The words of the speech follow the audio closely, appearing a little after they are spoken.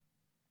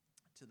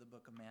to the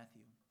book of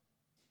Matthew.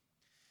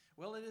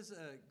 Well, it is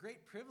a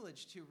great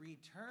privilege to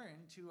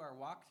return to our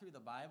Walk Through the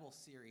Bible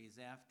series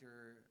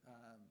after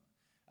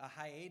a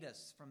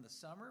hiatus from the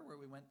summer where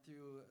we went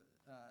through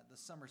the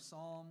summer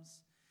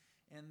Psalms,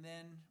 and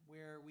then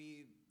where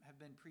we have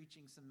been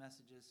preaching some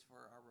messages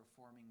for our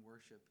Reforming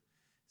Worship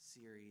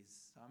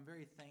series. So I'm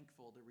very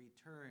thankful to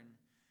return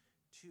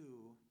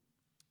to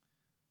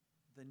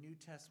the New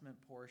Testament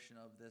portion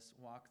of this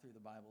Walk Through the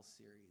Bible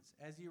series.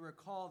 As you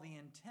recall, the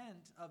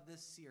intent of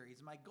this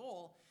series, my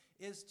goal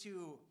is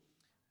to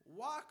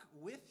walk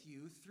with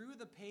you through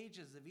the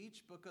pages of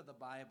each book of the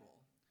Bible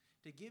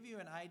to give you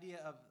an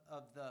idea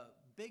of the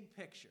big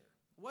picture.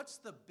 What's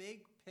the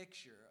big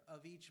picture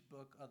of each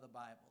book of the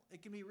Bible?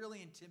 It can be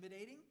really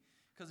intimidating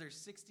because there's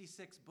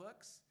 66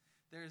 books.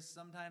 There's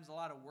sometimes a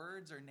lot of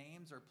words or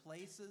names or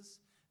places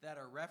that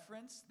are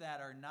referenced that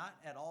are not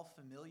at all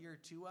familiar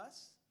to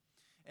us.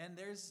 And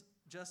there's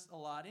just a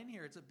lot in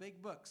here. It's a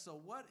big book.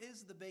 So what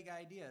is the big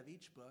idea of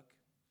each book?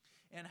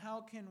 And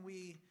how can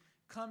we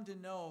come to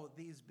know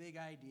these big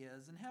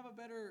ideas and have a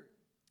better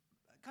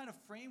kind of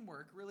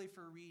framework really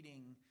for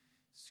reading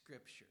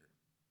Scripture?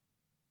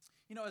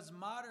 You know, as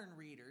modern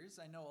readers,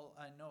 I know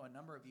a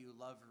number of you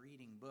love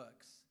reading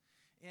books.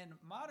 In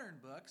modern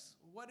books,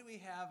 what do we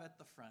have at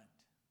the front?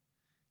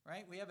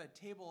 Right? We have a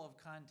table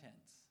of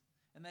contents.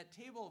 And that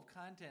table of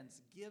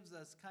contents gives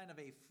us kind of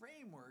a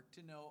framework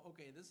to know,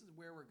 okay, this is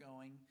where we're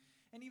going.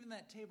 And even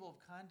that table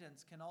of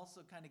contents can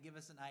also kind of give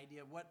us an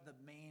idea of what the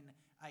main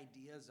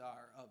ideas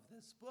are of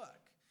this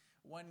book.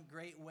 One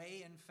great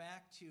way, in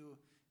fact, to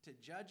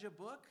judge a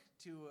book,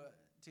 to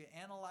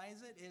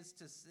analyze it, is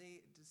to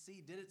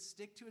see, did it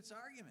stick to its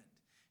argument?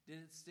 Did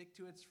it stick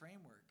to its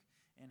framework?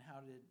 And how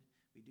did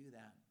we do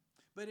that?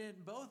 But in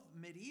both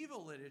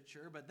medieval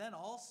literature, but then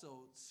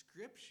also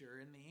Scripture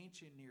in the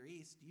ancient Near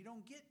East, you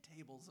don't get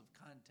tables of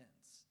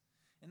contents.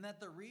 And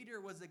that the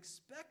reader was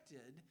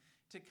expected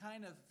to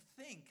kind of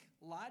think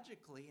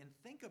logically and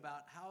think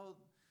about how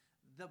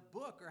the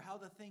book or how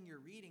the thing you're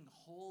reading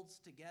holds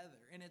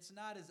together. And it's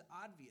not as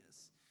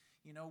obvious.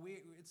 You know,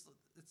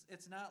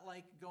 it's not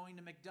like going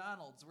to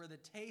McDonald's where the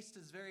taste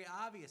is very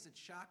obvious. It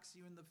shocks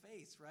you in the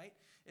face, right?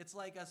 It's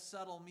like a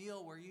subtle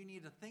meal where you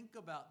need to think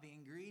about the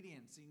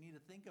ingredients. You need to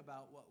think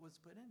about what was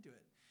put into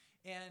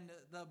it. And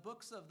the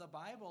books of the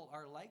Bible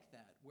are like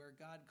that, where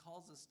God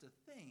calls us to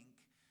think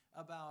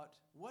about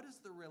what is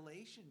the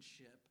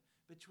relationship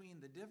between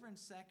the different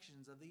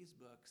sections of these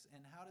books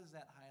and how does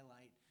that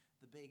highlight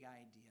the big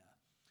idea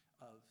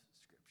of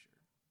Scripture.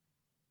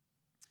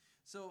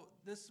 So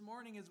this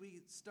morning, as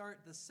we start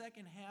the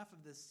second half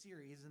of this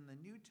series in the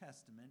New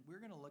Testament, we're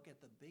going to look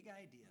at the big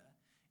idea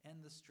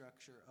and the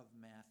structure of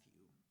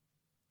Matthew.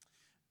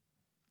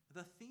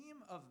 The theme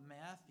of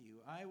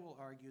Matthew, I will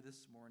argue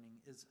this morning,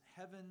 is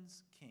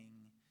Heaven's King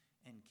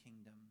and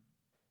Kingdom.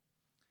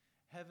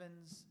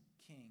 Heaven's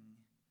King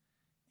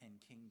and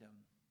Kingdom.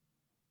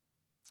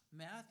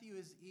 Matthew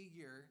is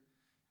eager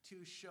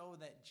to show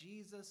that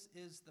Jesus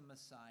is the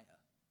Messiah.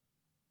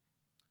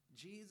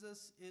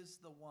 Jesus is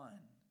the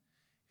one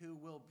who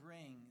will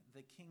bring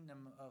the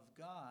kingdom of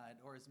God,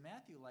 or as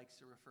Matthew likes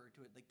to refer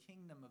to it, the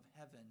kingdom of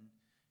heaven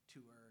to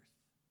earth.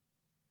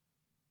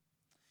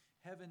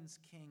 Heaven's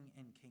King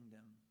and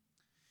Kingdom.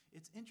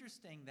 It's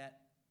interesting that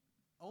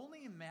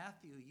only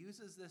Matthew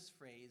uses this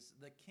phrase,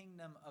 the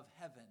kingdom of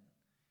heaven.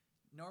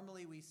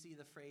 Normally we see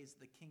the phrase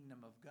the kingdom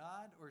of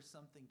God or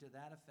something to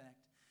that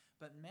effect,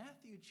 but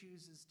Matthew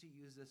chooses to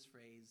use this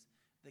phrase,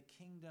 the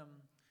kingdom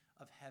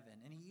of heaven,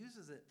 and he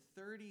uses it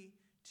 32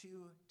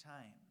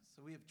 times.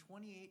 So we have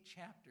 28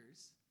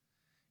 chapters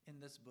in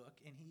this book,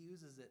 and he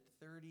uses it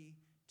 32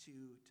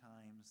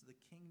 times, the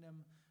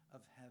kingdom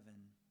of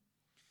heaven.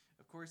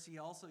 Of course, he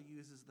also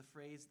uses the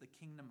phrase the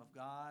kingdom of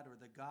God, or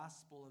the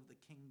gospel of the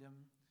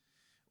kingdom,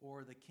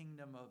 or the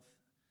kingdom of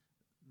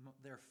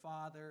their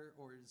Father,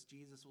 or as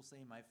Jesus will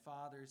say, my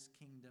Father's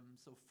kingdom.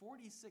 So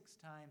 46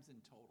 times in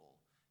total,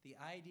 the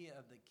idea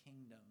of the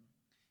kingdom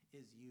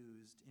is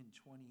used in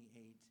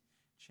 28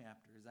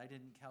 chapters. I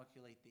didn't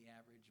calculate the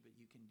average, but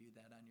you can do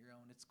that on your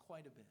own. It's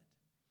quite a bit.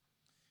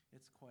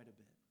 It's quite a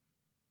bit.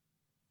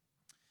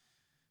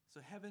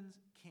 So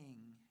Heaven's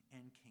King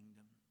and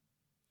Kingdom.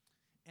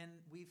 And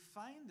we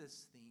find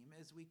this theme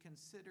as we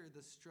consider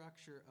the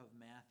structure of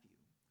Matthew.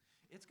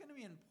 It's going to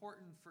be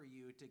important for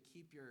you to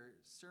keep your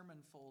sermon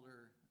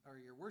folder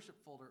or your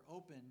worship folder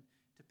open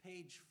to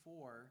page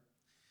 4,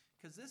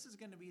 because this is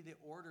going to be the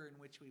order in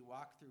which we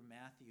walk through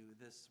Matthew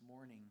this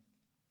morning.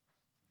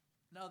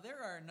 Now,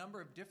 there are a number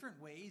of different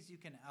ways you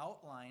can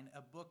outline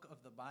a book of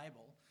the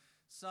Bible.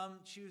 Some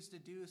choose to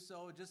do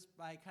so just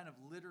by kind of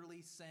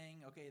literally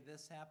saying, okay,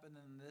 this happened,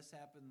 and this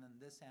happened,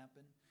 and this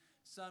happened.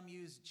 Some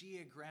use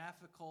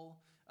geographical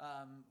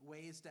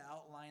ways to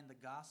outline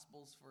the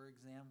Gospels, for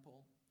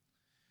example.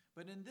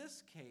 But in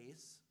this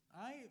case,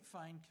 I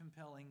find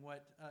compelling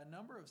what a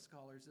number of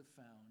scholars have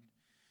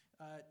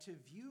found, to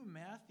view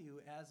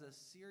Matthew as a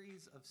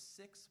series of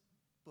 6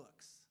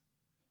 books,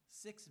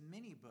 6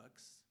 mini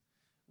books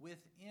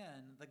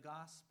within the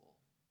gospel.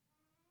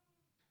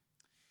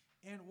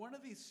 And one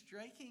of these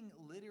striking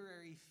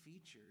literary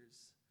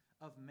features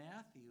of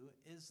Matthew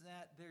is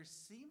that there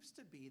seems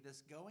to be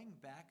this going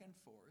back and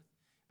forth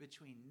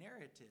between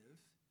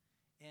narrative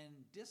and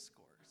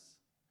discourse.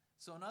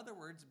 So in other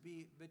words,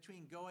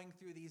 between going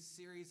through these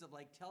series of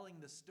like telling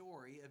the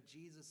story of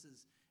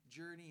Jesus'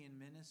 journey in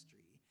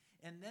ministry,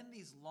 and then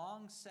these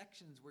long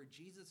sections where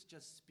Jesus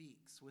just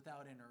speaks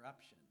without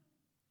interruption.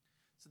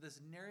 So this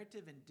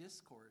narrative and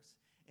discourse,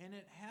 and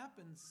it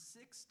happens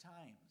 6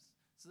 times.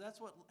 So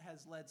that's what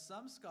has led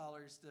some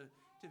scholars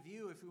to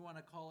view, if we want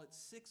to call it,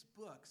 6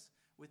 books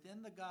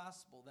within the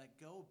gospel that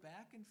go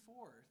back and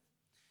forth.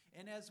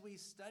 And as we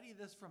study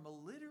this from a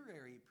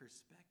literary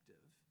perspective,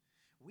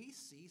 we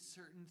see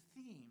certain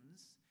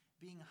themes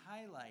being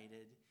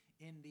highlighted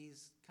in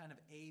these kind of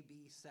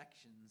A-B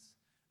sections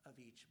of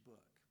each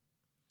book.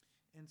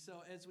 And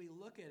so as we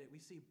look at it, we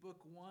see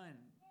book 1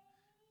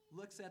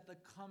 looks at the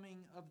coming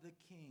of the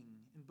king.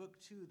 In book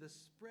 2, the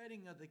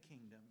spreading of the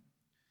kingdom.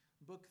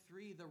 Book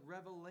 3, the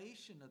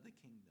revelation of the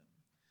kingdom.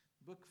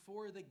 Book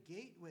 4, the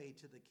gateway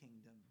to the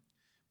kingdom.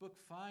 Book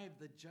 5,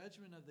 the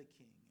judgment of the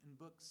king. And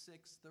book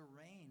 6, the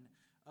reign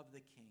of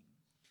the king.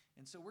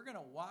 And so we're going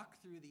to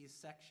walk through these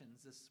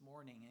sections this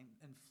morning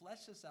and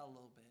flesh this out a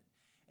little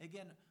bit.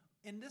 Again,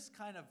 in this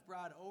kind of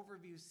broad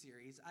overview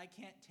series, I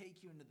can't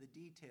take you into the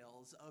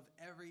details of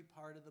every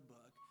part of the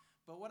book.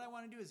 But what I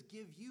want to do is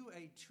give you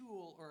a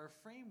tool or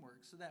a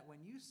framework so that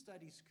when you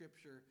study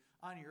Scripture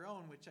on your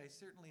own, which I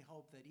certainly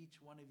hope that each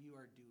one of you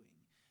are doing,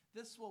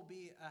 this will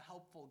be a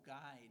helpful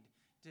guide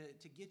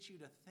to get you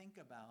to think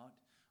about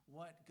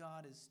what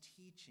God is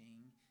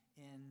teaching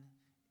in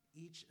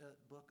each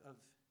book of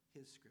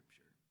his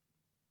Scripture.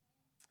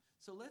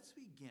 So let's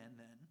begin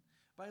then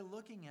by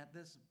looking at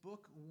this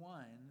book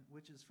 1,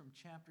 which is from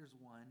chapters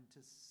 1 to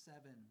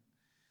 7,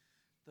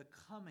 the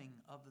coming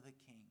of the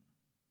king.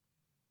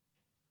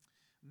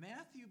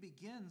 Matthew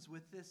begins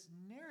with this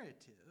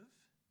narrative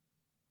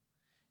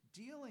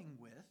dealing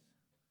with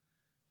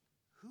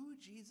who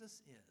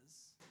Jesus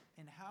is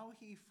and how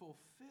he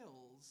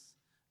fulfills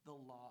the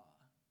law.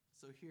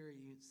 So here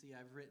you see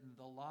I've written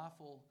the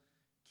lawful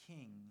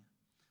king,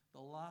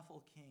 the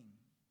lawful king.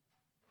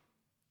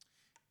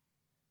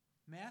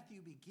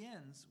 Matthew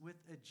begins with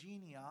a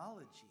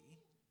genealogy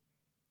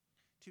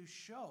to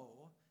show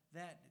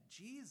that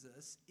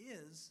Jesus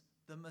is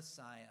the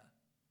Messiah,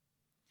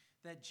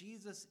 that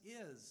Jesus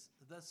is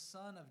the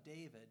son of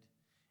David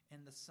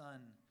and the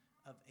son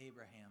of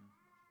Abraham.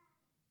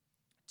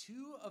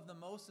 2 of the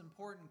most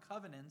important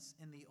covenants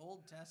in the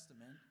Old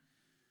Testament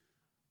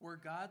were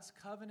God's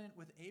covenant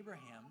with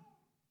Abraham,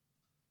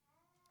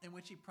 in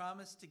which he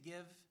promised to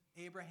give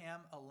Abraham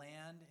a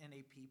land and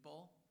a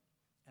people,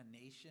 a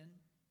nation.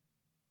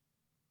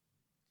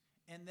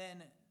 And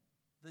then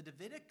the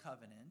Davidic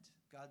covenant,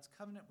 God's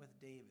covenant with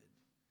David,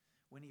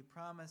 when he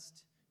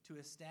promised to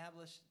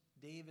establish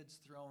David's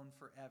throne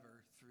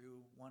forever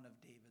through one of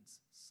David's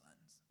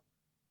sons.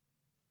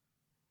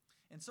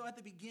 And so at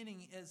the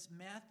beginning, as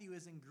Matthew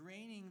is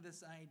ingraining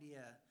this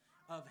idea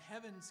of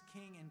heaven's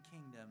king and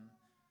kingdom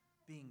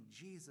being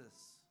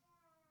Jesus,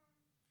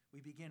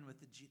 we begin with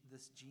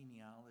this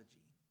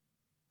genealogy.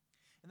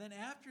 And then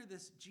after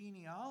this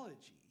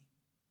genealogy,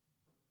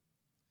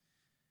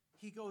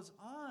 he goes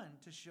on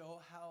to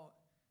show how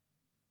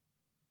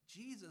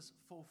Jesus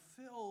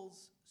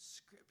fulfills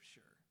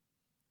Scripture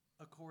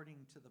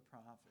according to the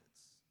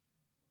prophets.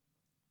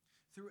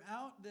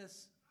 Throughout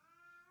this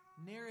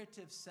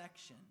narrative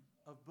section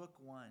of book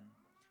 1,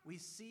 we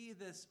see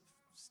this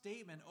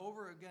statement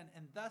over again,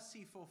 and thus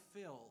he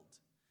fulfilled,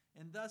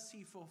 and thus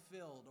he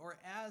fulfilled, or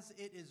as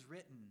it is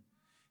written.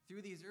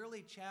 Through these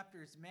early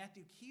chapters,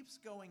 Matthew keeps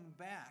going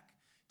back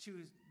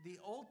to the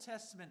Old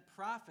Testament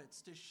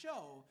prophets to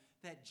show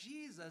that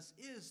Jesus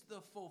is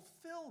the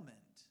fulfillment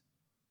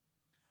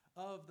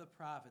of the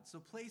prophets. So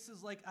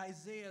places like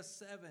Isaiah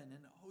 7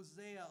 and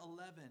Hosea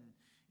 11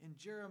 and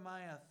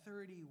Jeremiah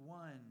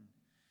 31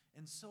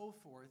 and so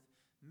forth,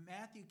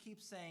 Matthew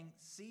keeps saying,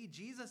 see,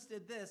 Jesus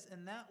did this,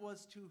 and that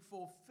was to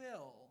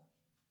fulfill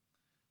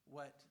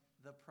what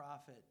the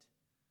prophet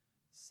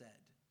said.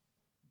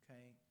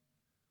 Okay?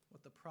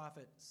 What the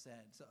prophet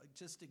said. So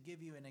just to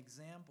give you an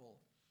example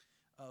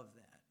of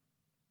that.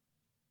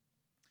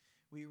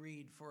 We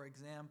read, for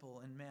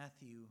example, in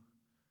Matthew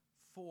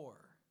 4,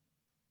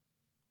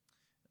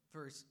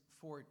 verse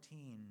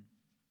 14,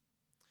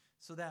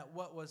 so that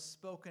what was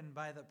spoken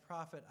by the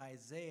prophet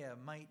Isaiah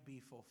might be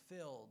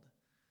fulfilled.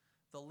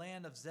 The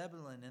land of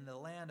Zebulun and the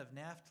land of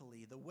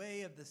Naphtali, the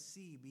way of the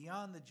sea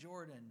beyond the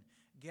Jordan,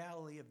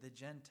 Galilee of the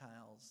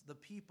Gentiles. The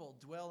people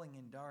dwelling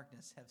in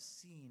darkness have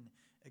seen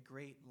a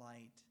great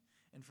light.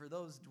 And for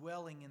those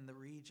dwelling in the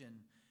region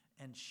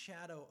and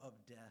shadow of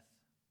death,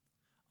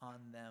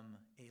 on them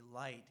a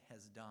light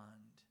has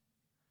dawned.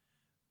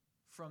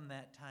 From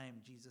that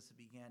time, Jesus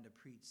began to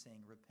preach,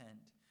 saying, repent,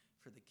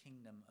 for the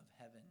kingdom of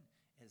heaven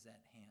is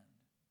at hand.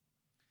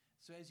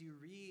 So as you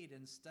read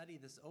and study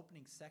this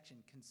opening section,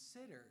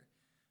 consider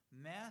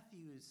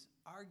Matthew's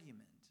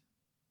argument.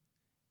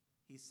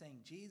 He's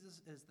saying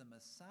Jesus is the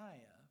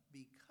Messiah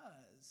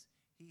because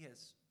he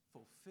has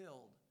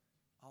fulfilled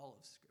all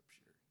of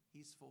Scripture.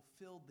 He's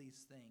fulfilled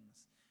these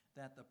things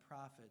that the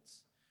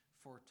prophets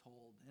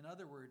foretold. In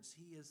other words,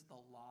 he is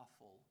the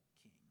lawful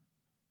king.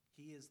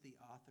 He is the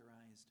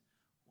authorized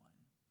one.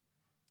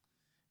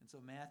 And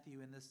so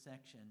Matthew in this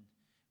section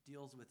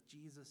deals with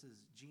Jesus'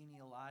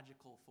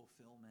 genealogical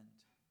fulfillment,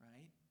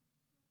 right?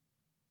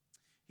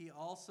 He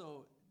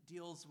also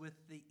deals with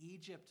the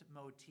Egypt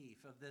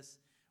motif of this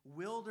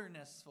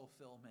wilderness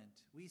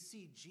fulfillment. We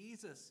see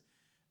Jesus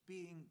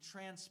being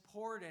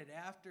transported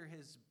after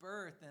his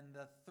birth and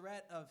the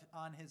threat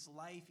on his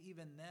life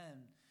even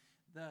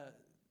then.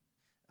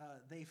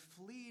 They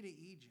flee to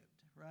Egypt,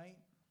 right?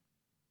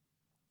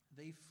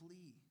 They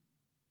flee.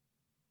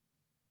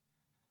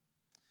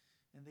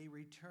 And they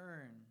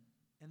return.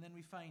 And then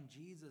we find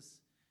Jesus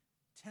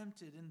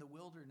tempted in the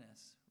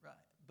wilderness, right?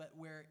 But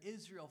where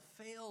Israel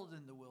failed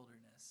in the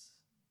wilderness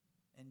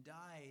and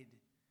died,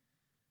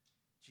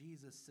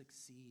 Jesus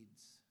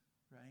succeeds,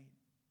 right?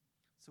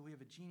 So we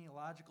have a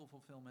genealogical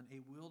fulfillment,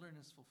 a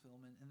wilderness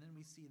fulfillment, and then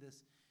we see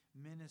this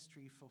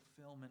ministry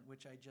fulfillment,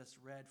 which I just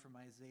read from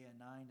Isaiah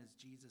 9 as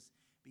Jesus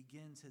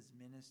begins his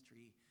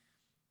ministry.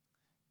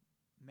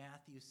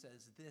 Matthew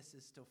says this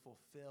is to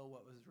fulfill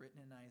what was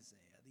written in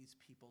Isaiah. These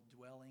people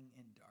dwelling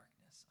in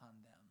darkness, on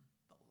them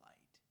the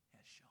light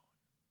has shone.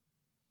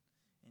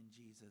 And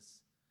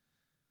Jesus'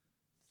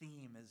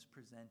 theme is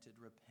presented,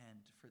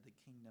 repent, for the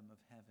kingdom of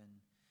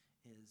heaven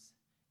is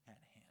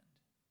at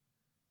hand.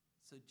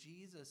 So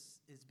Jesus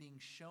is being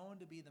shown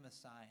to be the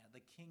Messiah,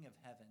 the King of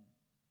heaven,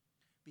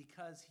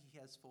 because he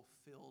has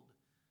fulfilled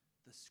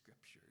the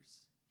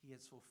Scriptures. He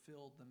has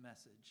fulfilled the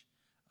message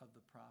of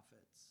the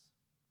prophets.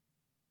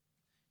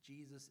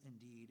 Jesus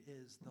indeed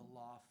is the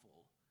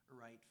lawful,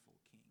 rightful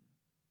king.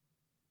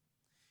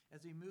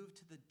 As we move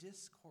to the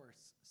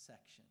discourse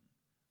section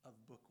of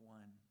Book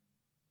 1,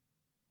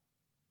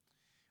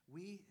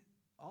 we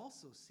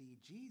also see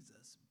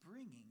Jesus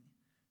bringing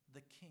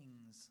the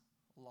king's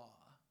law,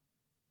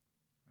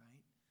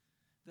 right?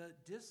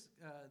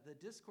 The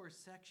discourse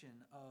section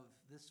of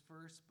this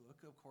first book,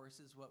 of course,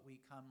 is what we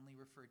commonly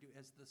refer to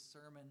as the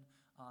Sermon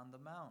on the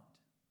Mount.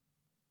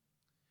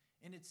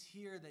 And it's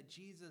here that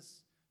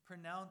Jesus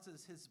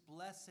pronounces his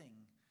blessing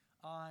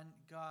on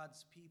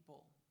God's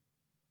people.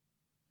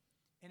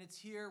 And it's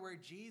here where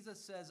Jesus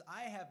says,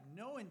 I have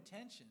no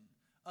intention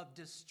of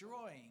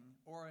destroying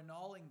or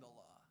annulling the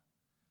law,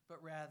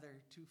 but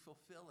rather to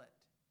fulfill it.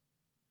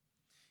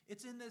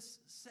 It's in this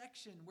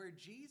section where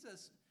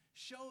Jesus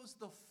shows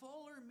the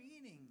fuller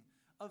meaning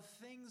of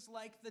things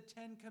like the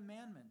Ten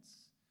Commandments,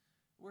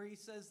 where he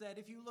says that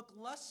if you look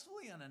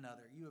lustfully on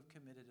another, you have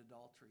committed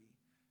adultery.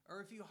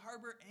 Or if you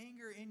harbor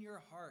anger in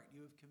your heart,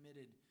 you have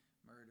committed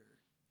murder.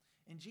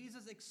 And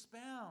Jesus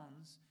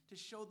expounds to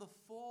show the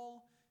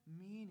full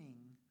meaning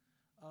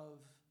of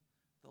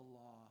the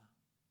law.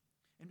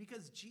 And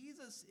because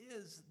Jesus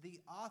is the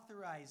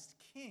authorized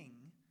king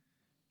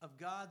of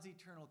God's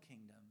eternal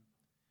kingdom,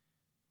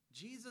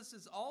 Jesus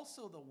is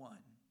also the one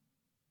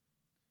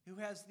who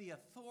has the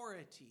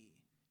authority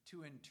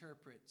to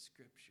interpret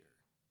Scripture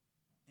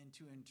and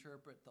to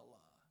interpret the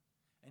law.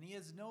 And he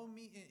has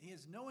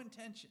no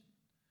intention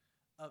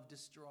of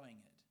destroying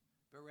it,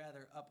 but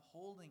rather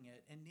upholding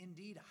it and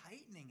indeed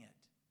heightening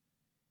it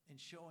and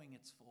showing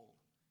its full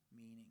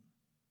meaning.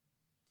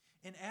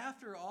 And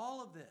after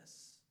all of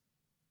this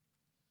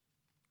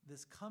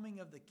coming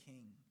of the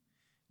king,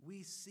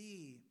 we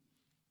see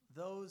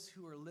those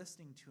who are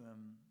listening to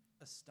him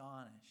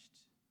astonished.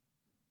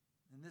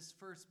 And this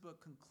first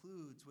book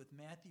concludes with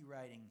Matthew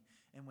writing,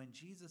 and when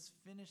Jesus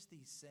finished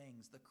these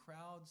sayings, the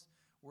crowds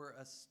were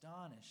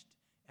astonished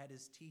at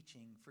his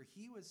teaching, for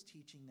he was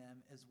teaching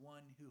them as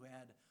one who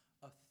had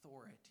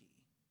authority,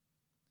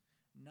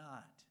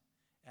 not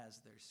as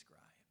their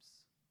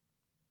scribes.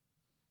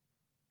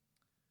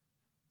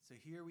 So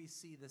here we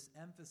see this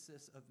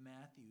emphasis of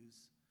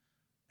Matthew's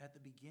at the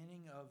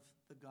beginning of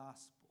the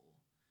gospel,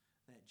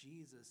 that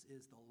Jesus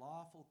is the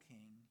lawful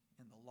king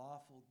and the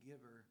lawful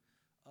giver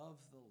of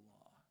the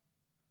law.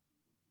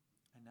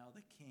 And now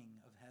the King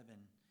of heaven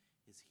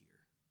is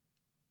here.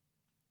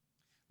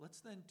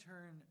 Let's then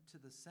turn to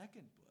the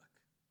second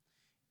book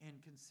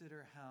and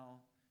consider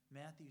how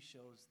Matthew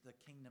shows the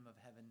kingdom of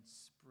heaven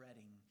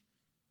spreading.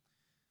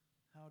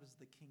 How does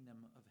the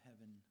kingdom of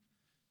heaven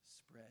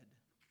spread?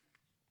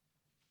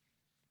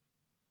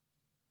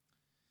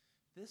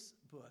 This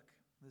book,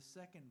 the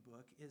second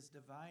book, is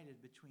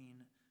divided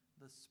between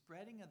the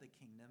spreading of the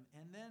kingdom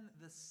and then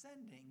the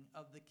sending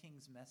of the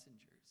king's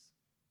messengers.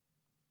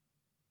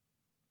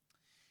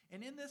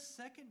 And in this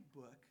second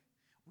book,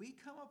 we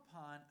come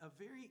upon a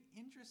very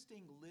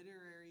interesting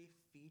literary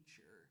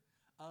feature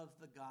of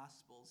the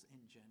Gospels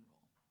in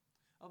general.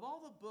 Of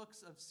all the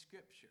books of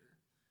Scripture,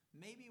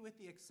 maybe with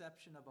the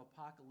exception of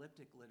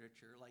apocalyptic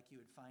literature like you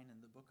would find in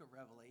the book of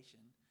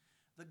Revelation,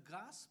 the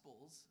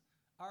Gospels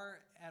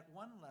are at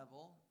one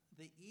level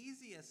the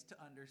easiest to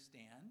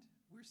understand.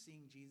 We're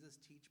seeing Jesus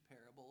teach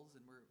parables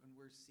and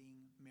we're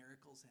seeing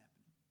miracles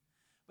happening.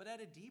 But at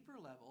a deeper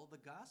level,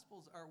 the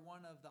Gospels are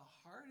one of the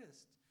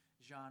hardest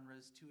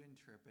genres to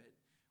interpret,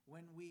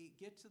 when we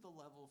get to the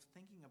level of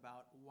thinking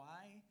about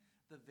why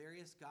the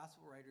various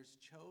gospel writers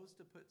chose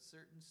to put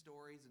certain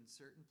stories in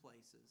certain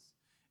places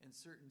and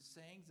certain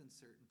sayings in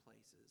certain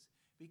places,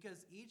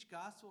 because each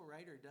gospel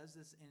writer does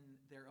this in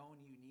their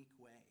own unique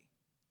way.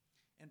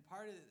 And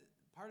part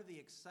of the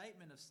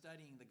excitement of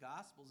studying the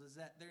Gospels is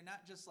that they're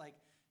not just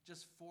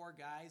four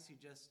guys who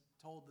just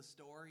told the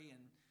story and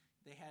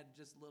they had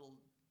just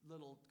little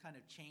kind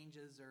of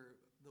changes or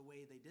the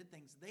way they did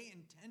things. They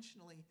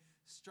intentionally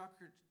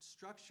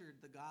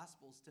structured the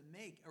Gospels to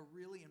make a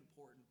really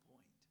important point.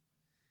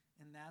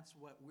 And that's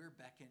what we're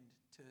beckoned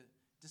to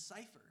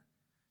decipher,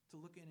 to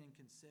look in and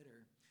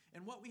consider.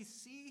 And what we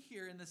see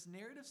here in this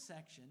narrative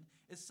section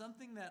is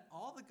something that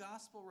all the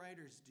gospel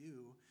writers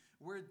do,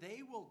 where they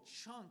will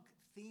chunk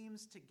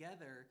themes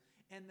together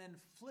and then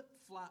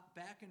flip-flop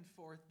back and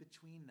forth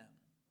between them.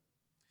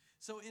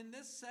 So in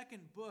this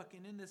second book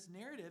and in this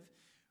narrative,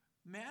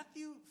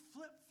 Matthew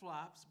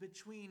flip-flops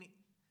between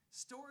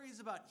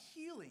stories about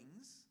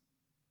healings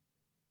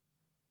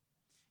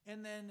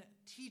and then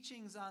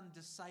teachings on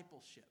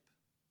discipleship.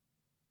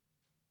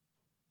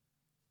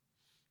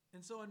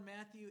 And so in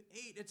Matthew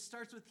 8, it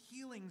starts with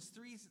healings,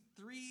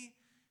 three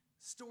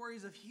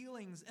stories of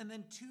healings, and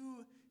then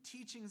 2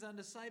 teachings on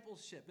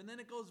discipleship. And then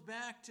it goes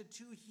back to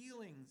 2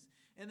 healings,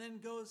 and then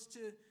goes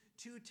to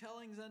 2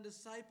 tellings on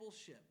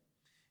discipleship.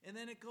 And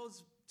then it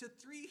goes to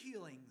 3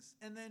 healings,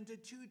 and then to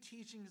 2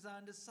 teachings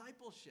on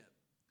discipleship.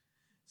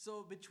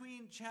 So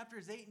between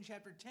chapters 8 and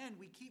chapter 10,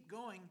 we keep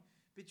going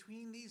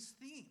between these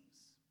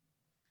themes.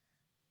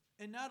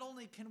 And not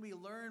only can we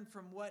learn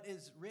from what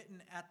is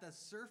written at the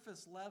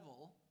surface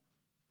level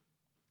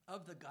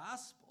of the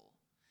gospel,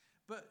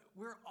 but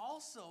we're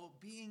also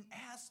being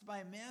asked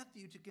by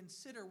Matthew to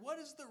consider what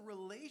is the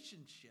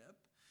relationship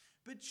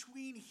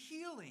between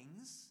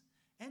healings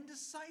and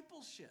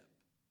discipleship.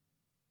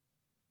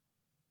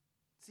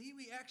 See,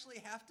 we actually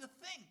have to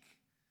think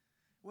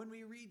when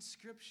we read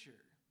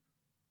Scripture.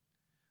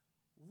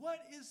 What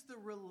is the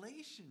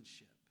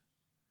relationship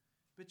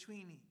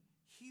between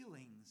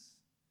healings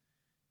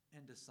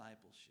and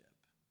discipleship?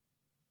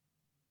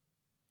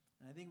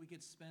 And I think we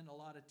could spend a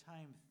lot of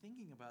time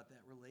thinking about that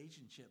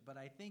relationship, but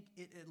I think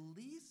it at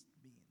least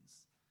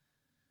means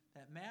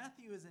that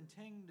Matthew is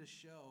intending to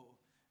show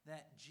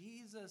that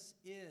Jesus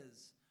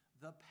is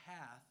the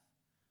path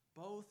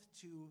both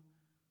to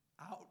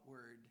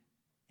outward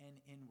and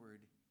inward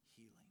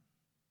healing.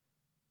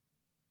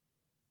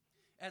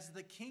 As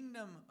the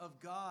kingdom of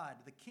God,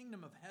 the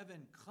kingdom of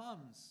heaven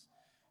comes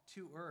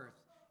to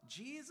earth,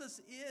 Jesus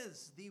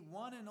is the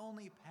one and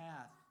only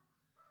path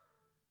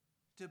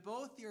to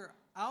both your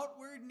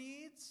outward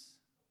needs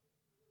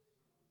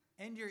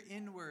and your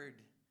inward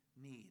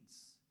needs.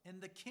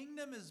 And the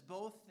kingdom is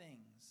both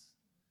things.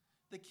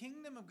 The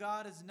kingdom of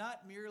God is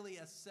not merely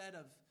a set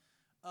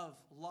of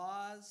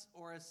laws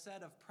or a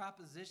set of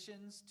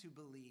propositions to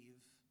believe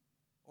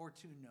or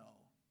to know.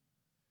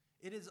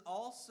 It is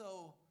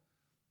also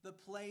the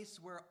place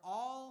where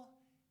all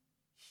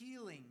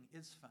healing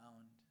is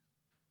found.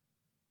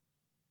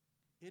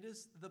 It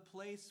is the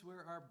place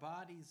where our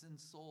bodies and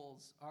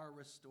souls are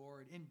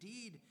restored.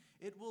 Indeed,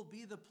 it will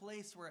be the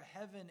place where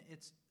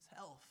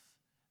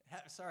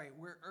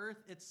where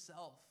earth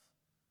itself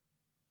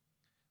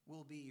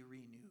will be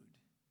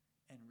renewed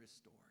and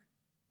restored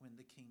when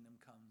the kingdom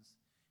comes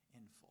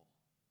in full.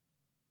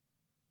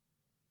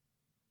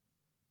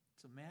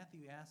 So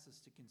Matthew asks us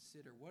to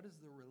consider, what is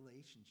the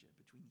relationship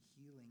between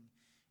healing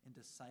and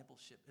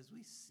discipleship as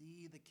we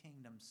see the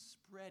kingdom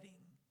spreading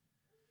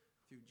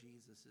through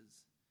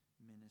Jesus'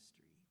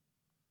 ministry.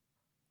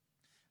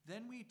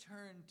 Then we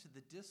turn to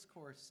the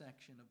discourse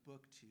section of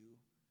Book 2,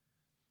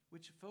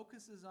 which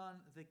focuses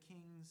on the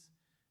king's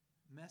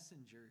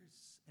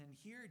messengers. And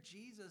here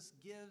Jesus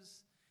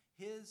gives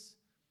his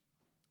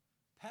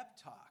pep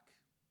talk,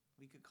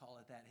 we could call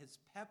it that, his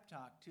pep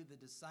talk to the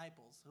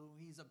disciples who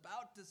he's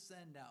about to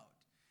send out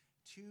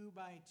 2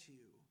 by 2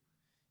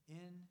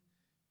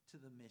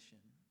 into the mission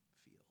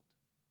field.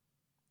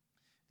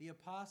 The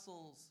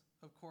apostles,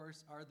 of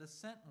course, are the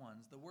sent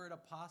ones. The word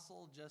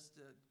apostle just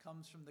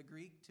comes from the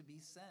Greek to be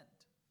sent.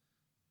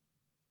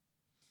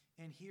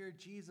 And here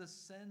Jesus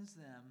sends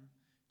them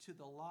to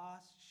the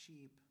lost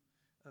sheep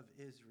of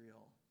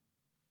Israel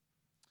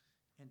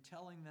and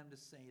telling them to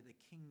say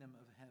the kingdom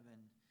of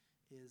heaven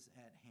is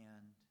at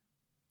hand.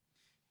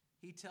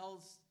 He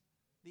tells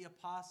the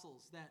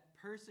apostles that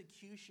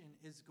persecution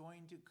is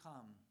going to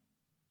come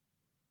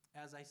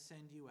as I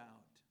send you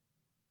out.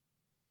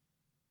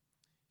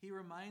 He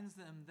reminds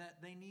them that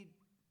they need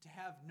to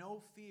have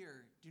no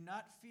fear. Do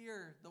not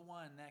fear the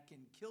one that can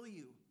kill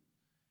you.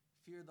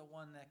 Fear the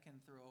one that can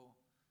throw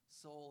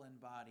soul and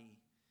body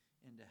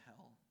into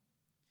hell.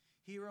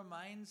 He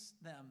reminds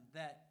them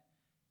that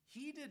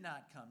he did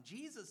not come,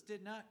 Jesus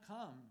did not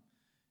come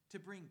to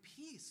bring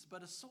peace,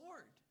 but a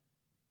sword.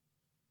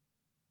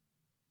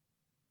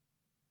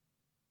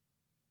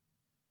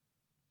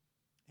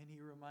 And he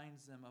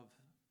reminds them of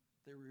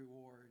the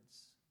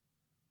rewards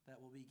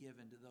that will be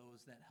given to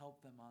those that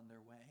help them on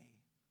their way.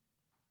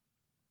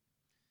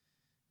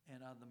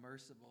 and on the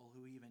merciful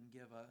who even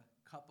give a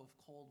cup of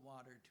cold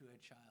water to a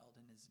child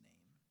in his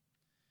name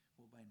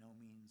will by no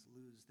means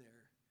lose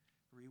their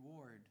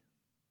reward.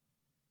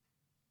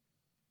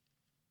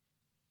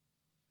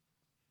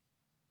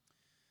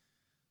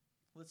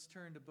 Let's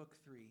turn to book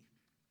 3.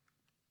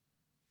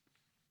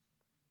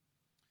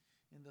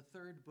 In the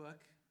third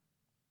book,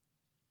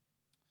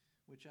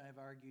 which I've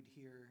argued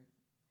here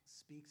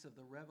speaks of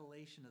the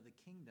revelation of the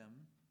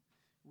kingdom,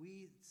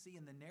 we see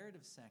in the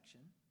narrative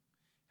section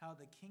how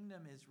the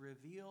kingdom is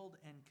revealed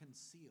and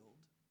concealed.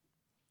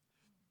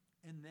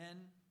 And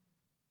then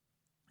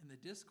in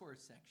the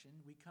discourse section,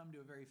 we come to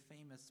a very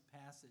famous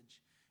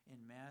passage in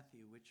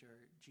Matthew, which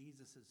are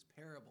Jesus'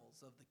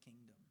 parables of the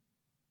kingdom.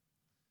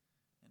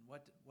 And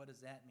what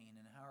does that mean,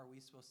 and how are we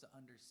supposed to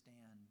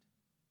understand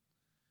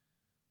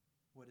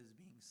what is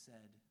being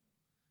said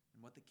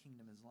and what the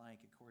kingdom is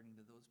like according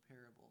to those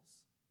parables?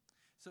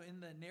 So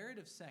in the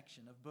narrative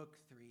section of book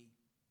 3,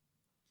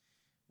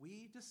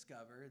 we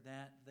discover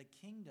that the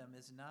kingdom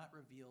is not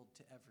revealed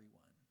to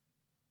everyone.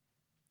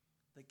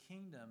 The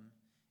kingdom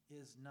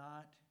is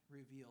not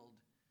revealed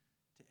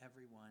to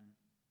everyone.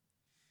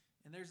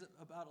 And there's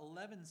about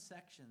 11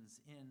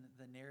 sections in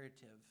the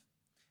narrative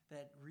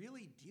that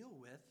really deal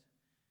with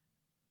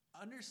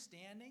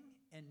understanding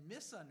and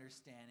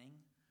misunderstanding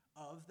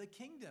of the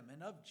kingdom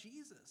and of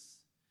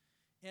Jesus.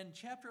 And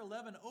chapter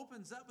 11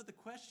 opens up with the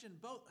question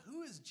both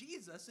who is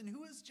Jesus and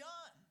who is John?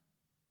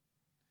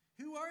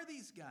 Who are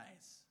these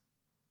guys?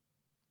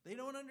 They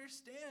don't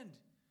understand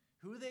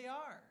who they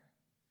are.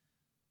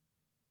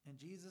 And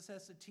Jesus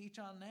has to teach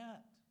on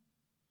that.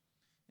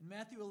 In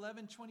Matthew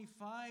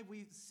 11:25,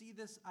 we see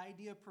this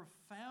idea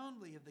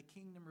profoundly of the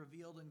kingdom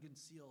revealed and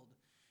concealed.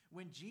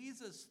 When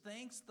Jesus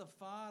thanks the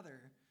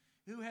Father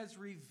who has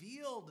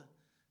revealed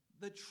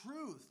the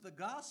truth, the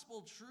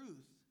gospel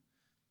truth.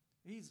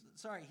 He's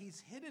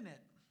hidden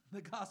it,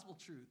 the gospel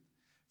truth,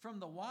 from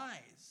the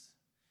wise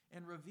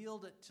and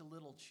revealed it to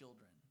little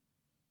children.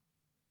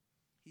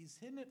 He's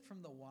hidden it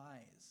from the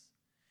wise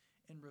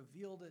and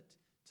revealed it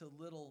to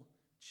little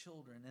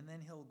children. And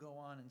then he'll go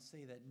on and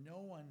say that no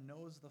one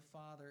knows the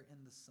Father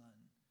and the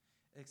Son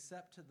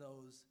except to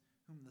those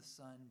whom the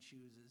Son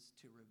chooses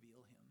to reveal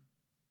him.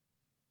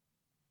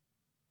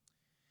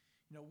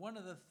 You know, one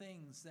of the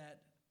things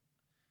that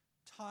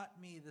taught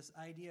me this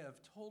idea of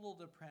total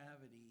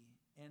depravity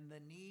and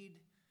the need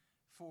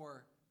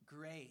for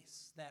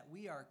grace, that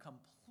we are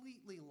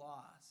completely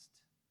lost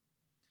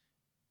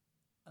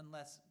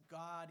unless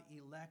God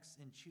elects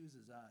and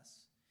chooses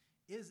us,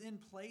 is in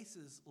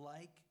places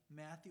like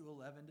Matthew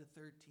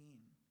 11-13,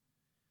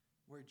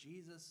 where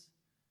Jesus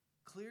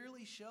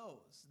clearly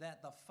shows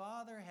that the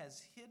Father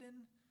has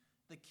hidden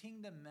the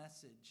kingdom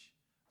message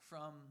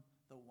from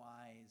the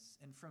wise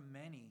and from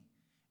many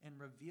and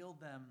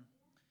revealed them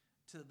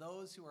to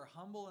those who are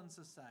humble in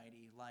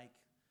society like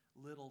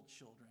little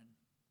children.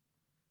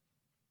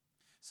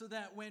 So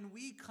that when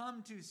we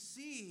come to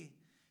see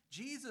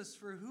Jesus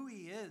for who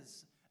he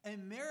is, a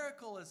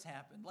miracle has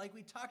happened. Like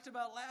we talked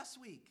about last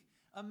week,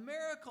 a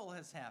miracle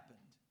has happened.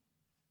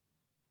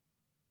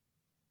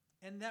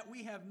 And that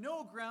we have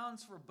no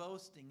grounds for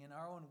boasting in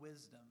our own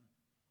wisdom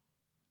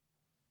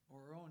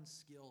or our own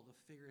skill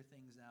to figure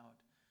things out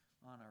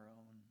on our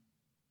own.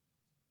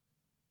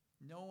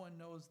 No one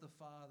knows the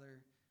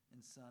Father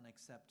and Son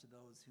except to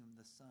those whom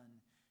the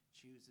Son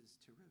chooses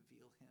to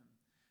reveal him.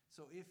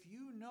 So if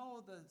you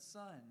know the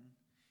Son,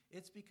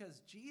 it's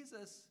because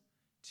Jesus,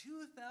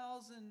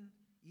 2,000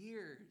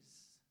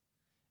 years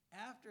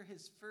after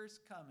his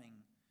first coming,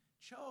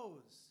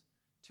 chose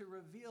to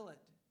reveal it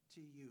to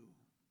you.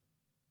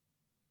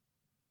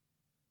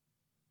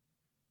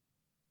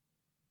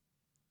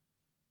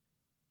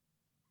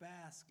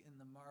 Bask in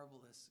the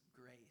marvelous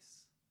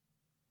grace.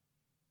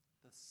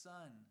 The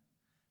Son,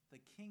 the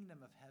kingdom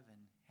of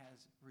heaven,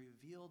 has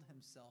revealed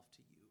himself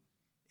to you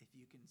if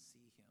you can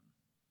see him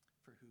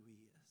for who he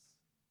is.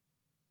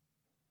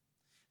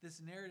 This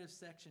narrative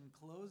section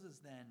closes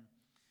then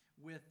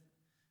with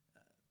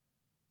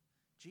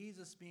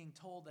Jesus being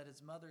told that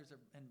his mother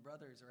and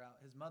brothers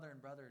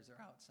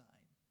are outside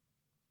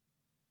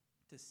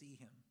to see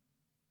him.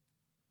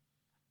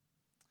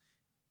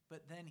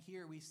 But then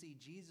here we see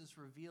Jesus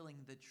revealing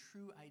the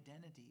true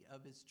identity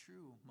of his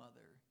true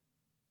mother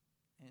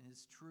and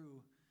his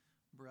true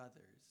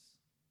brothers.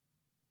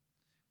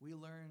 We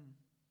learn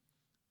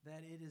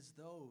that it is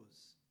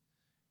those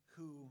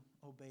who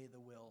obey the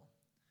will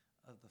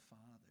of the Father.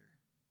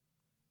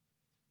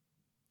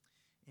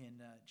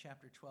 In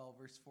chapter 12,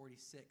 verse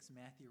 46,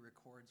 Matthew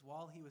records,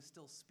 while he was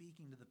still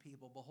speaking to the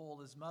people,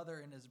 behold, his mother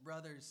and his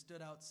brothers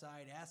stood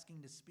outside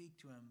asking to speak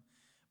to him.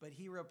 But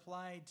he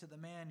replied to the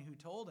man who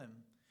told him,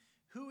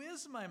 who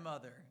is my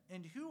mother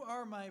and who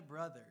are my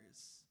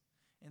brothers?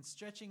 And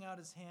stretching out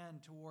his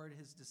hand toward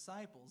his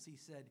disciples, he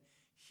said,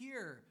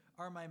 here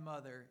are my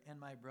mother and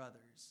my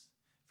brothers.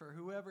 For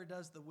whoever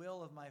does the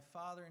will of my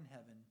Father in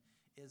heaven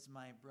is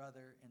my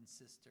brother and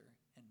sister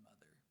and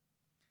mother.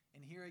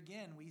 And here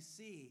again we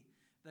see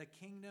the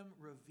kingdom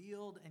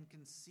revealed and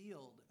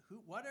concealed.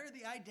 What are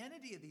the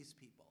identity of these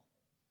people?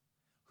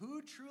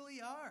 who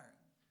truly are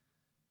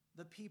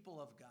the people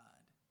of God.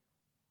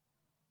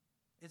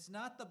 It's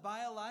not the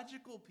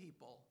biological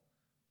people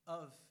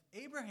of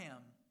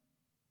Abraham,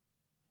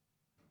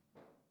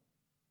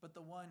 but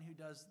the one who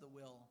does the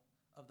will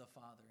of the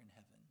Father in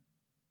heaven,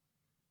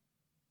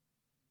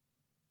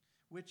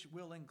 which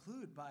will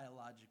include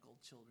biological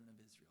children of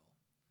Israel.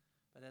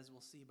 But as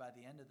we'll see by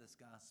the end of this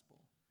gospel,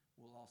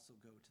 we'll also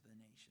go to the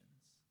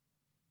nations.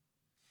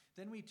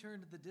 Then we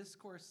turn to the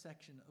discourse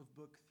section of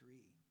Book 3.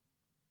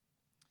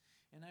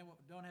 And I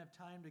don't have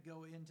time to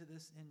go into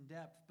this in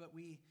depth, but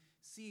we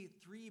see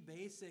three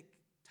basic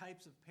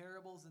types of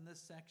parables in this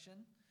section.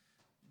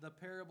 The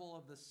parable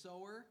of the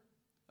sower,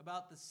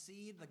 about the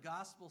seed, the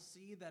gospel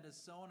seed that is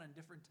sown on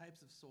different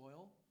types of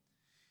soil.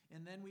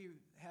 And then we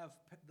have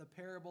the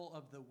parable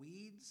of the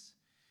weeds,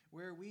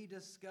 where we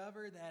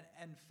discover that,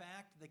 in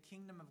fact, the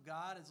kingdom of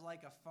God is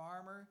like a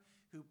farmer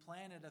who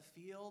planted a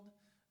field,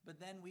 but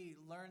then we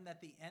learn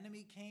that the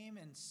enemy came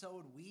and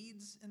sowed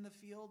weeds in the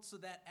field, so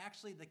that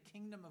actually the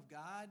kingdom of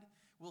God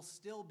will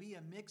still be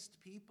a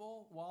mixed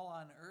people while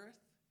on earth.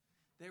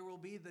 There will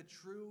be the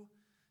true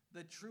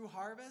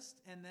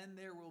harvest, and then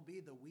there will be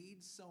the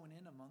weeds sown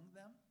in among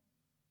them.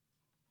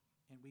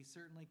 And we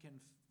certainly can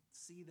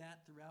see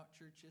that throughout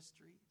church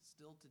history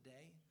still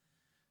today.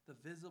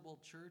 The visible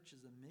church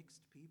is a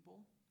mixed people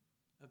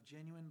of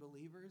genuine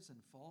believers and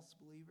false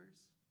believers.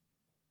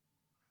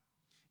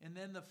 And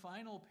then the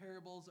final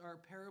parables are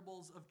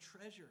parables of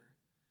treasure,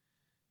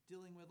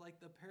 dealing with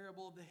like the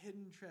parable of the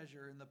hidden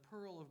treasure and the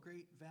pearl of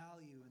great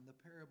value and the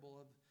parable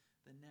of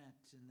the net.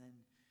 And then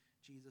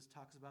Jesus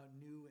talks about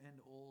new and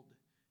old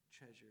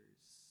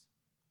treasures.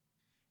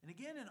 And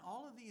again, in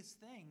all of these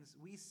things,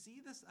 we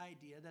see this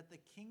idea that the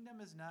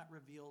kingdom is not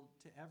revealed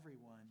to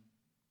everyone.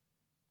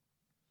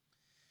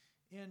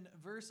 In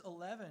verse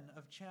 11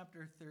 of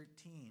chapter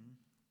 13,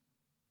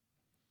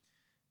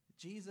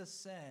 Jesus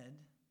said,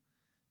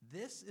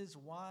 "This is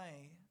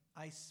why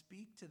I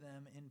speak to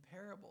them in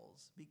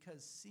parables,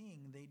 because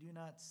seeing they do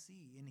not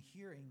see, and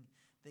hearing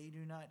they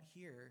do not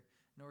hear,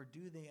 nor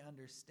do they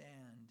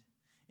understand.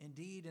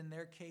 Indeed, in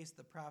their case,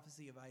 the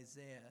prophecy of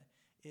Isaiah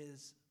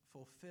is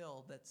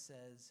fulfilled that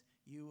says,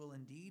 'You will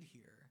indeed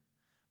hear,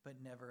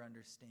 but never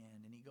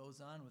understand.'" And he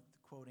goes on with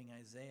quoting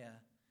Isaiah.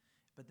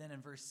 But then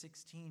in verse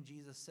 16,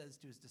 Jesus says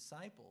to his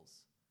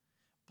disciples,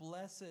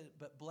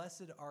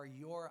 Blessed are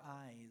your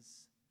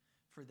eyes,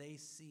 for they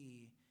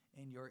see,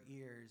 and your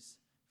ears,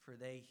 for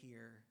they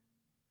hear.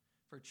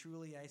 For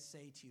truly I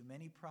say to you,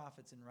 many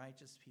prophets and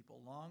righteous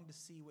people longed to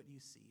see what you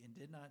see and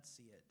did not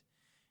see it,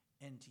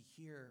 and to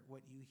hear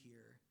what you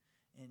hear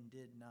and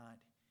did not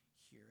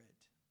hear it.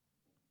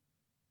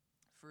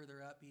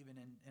 Further up, even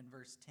in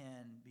verse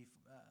 10,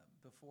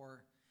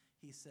 before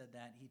he said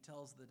that, he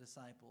tells the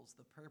disciples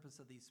the purpose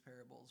of these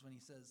parables when he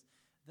says,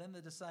 "Then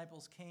the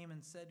disciples came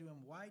and said to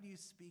him, 'Why do you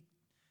speak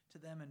to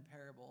them in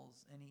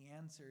parables?' And he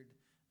answered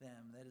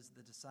them," that is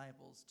the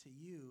disciples, "To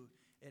you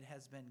it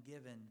has been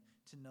given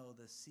to know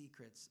the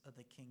secrets of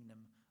the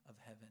kingdom of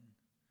heaven,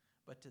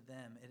 but to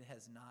them it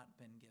has not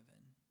been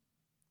given."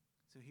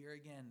 So here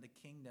again, the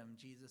kingdom,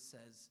 Jesus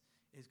says,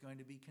 is going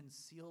to be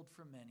concealed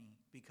from many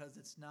because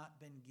it's not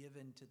been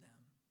given to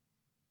them.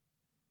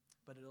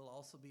 But it'll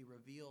also be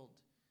revealed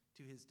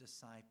to his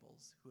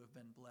disciples who have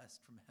been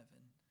blessed from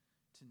heaven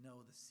to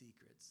know the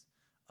secrets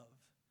of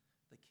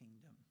the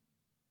kingdom.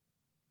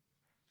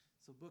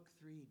 So Book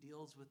 3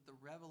 deals with the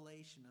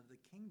revelation of the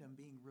kingdom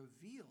being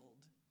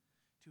revealed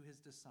to his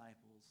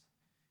disciples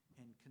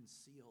and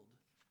concealed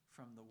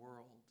from the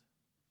world.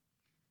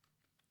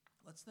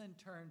 Let's then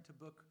turn to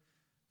Book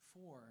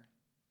 4.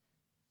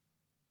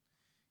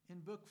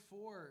 In Book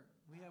 4,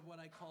 we have what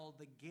I call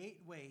the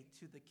gateway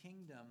to the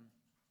kingdom.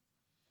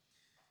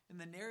 In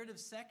the narrative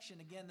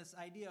section, again, this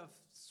idea of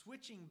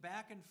switching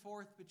back and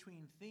forth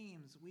between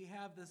themes, we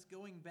have this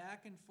going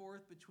back and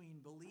forth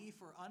between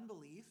belief or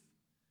unbelief,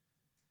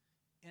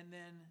 and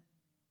then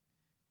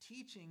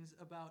teachings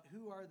about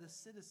who are the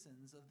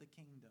citizens of the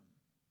kingdom.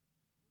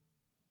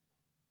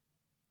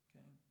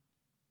 Okay?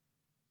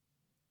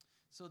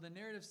 So the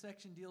narrative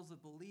section deals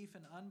with belief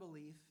and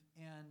unbelief,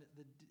 and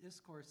the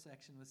discourse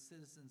section with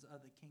citizens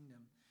of the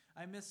kingdom.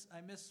 I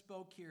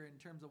misspoke here in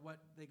terms of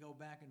what they go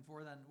back and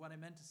forth on. What I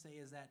meant to say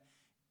is that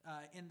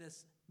in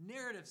this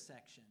narrative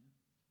section,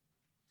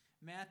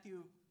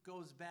 Matthew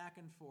goes back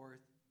and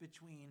forth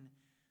between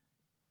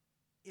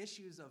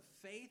issues of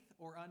faith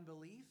or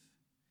unbelief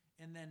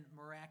and then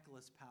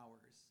miraculous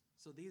powers.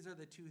 So these are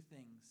the two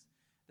things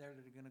that are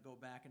going to go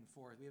back and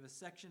forth. We have a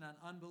section on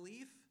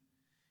unbelief,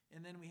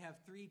 and then we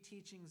have 3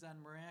 teachings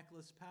on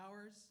miraculous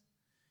powers,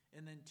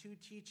 and then 2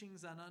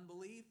 teachings on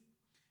unbelief,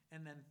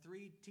 and then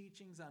 3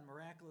 teachings on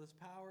miraculous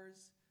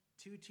powers,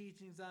 2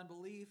 teachings on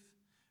belief,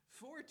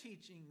 4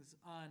 teachings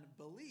on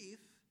belief,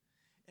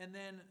 and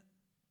then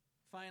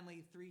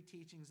finally 3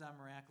 teachings on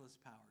miraculous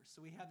powers.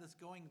 So we have this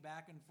going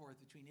back and forth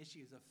between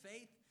issues of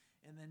faith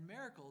and then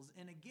miracles.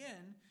 And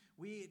again,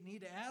 we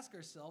need to ask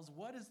ourselves,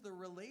 what is the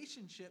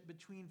relationship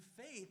between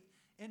faith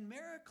and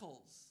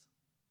miracles?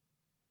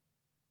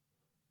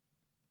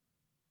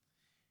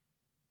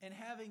 And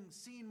having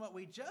seen what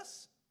we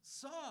just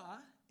saw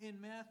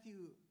in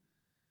Matthew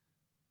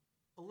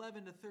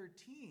 11 to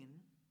 13,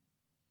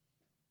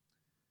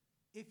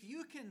 if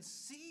you can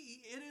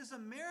see, it is a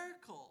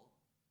miracle.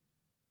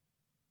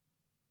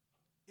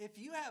 If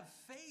you have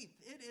faith,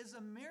 it is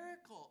a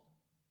miracle.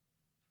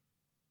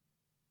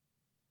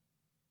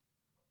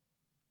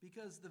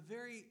 Because the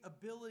very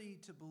ability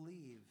to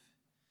believe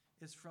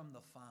is from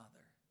the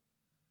Father.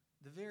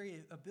 The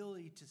very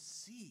ability to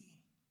see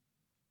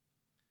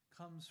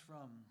comes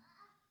from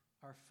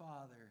our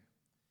Father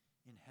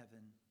in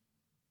heaven.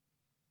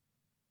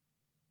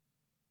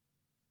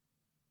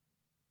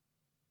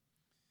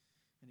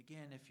 And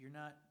again, if you're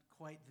not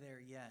quite there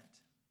yet,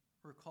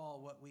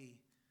 recall what we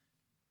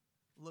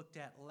looked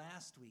at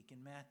last week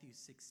in Matthew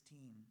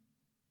 16.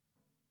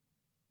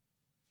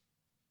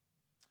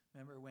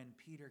 Remember when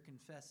Peter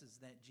confesses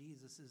that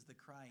Jesus is the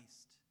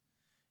Christ?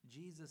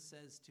 Jesus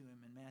says to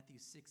him in Matthew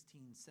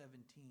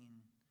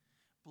 16:17,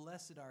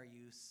 "Blessed are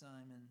you,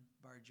 Simon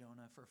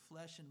Bar-Jonah, for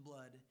flesh and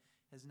blood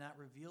has not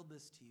revealed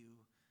this to you,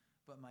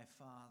 but my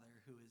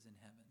Father who is in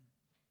heaven."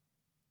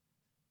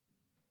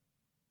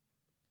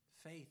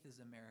 Faith is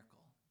a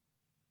miracle.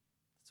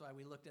 That's why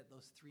we looked at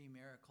those 3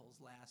 miracles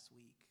last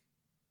week.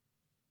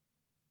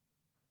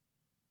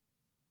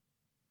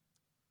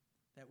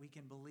 That we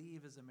can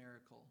believe is a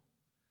miracle.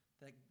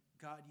 That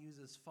God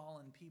uses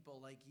fallen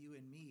people like you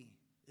and me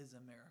is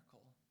a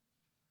miracle.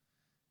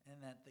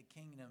 And that the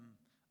kingdom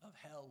of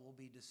hell will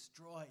be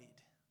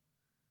destroyed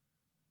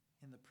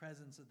in the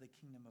presence of the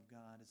kingdom of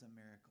God is a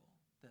miracle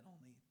that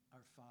only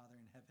our Father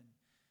in heaven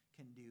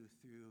can do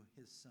through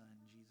his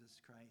Son, Jesus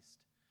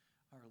Christ,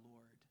 our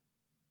Lord.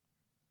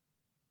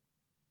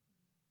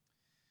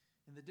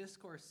 In the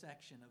discourse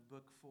section of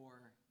Book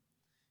 4,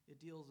 it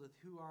deals with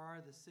who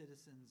are the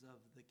citizens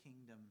of the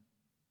kingdom.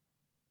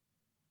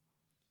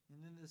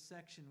 And in this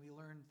section, we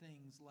learn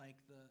things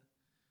like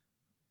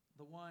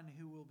the one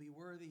who will be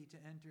worthy to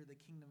enter the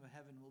kingdom of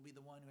heaven will be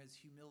the one who has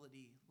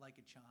humility like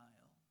a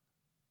child.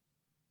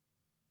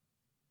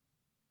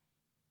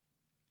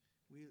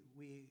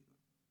 We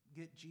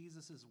get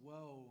Jesus'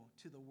 woe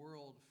to the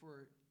world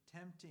for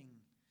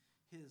tempting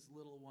his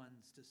little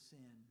ones to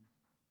sin.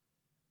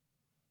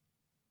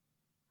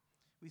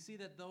 We see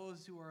that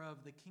those who are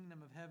of the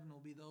kingdom of heaven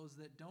will be those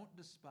that don't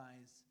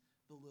despise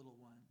the little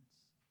ones.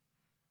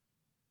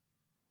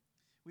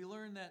 We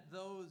learn that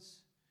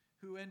those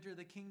who enter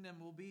the kingdom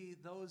will be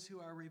those who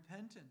are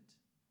repentant.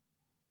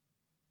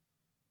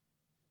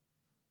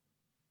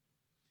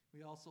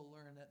 We also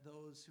learn that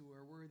those who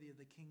are worthy of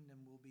the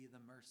kingdom will be the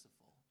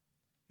merciful,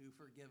 who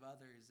forgive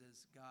others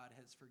as God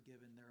has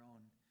forgiven their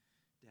own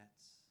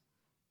debts.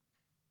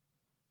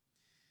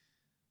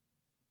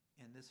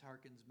 And this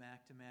harkens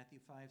back to Matthew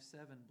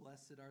 5:7.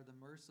 "Blessed are the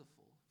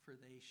merciful, for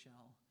they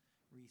shall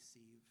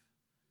receive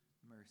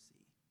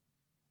mercy."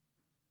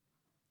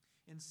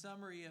 In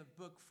summary of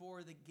Book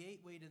 4, the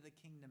gateway to the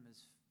kingdom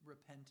is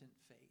repentant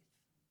faith.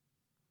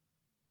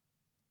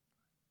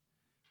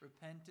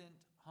 Repentant,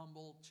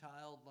 humble,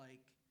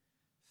 childlike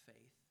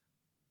faith.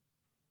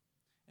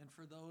 And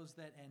for those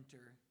that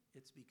enter,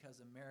 it's because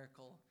a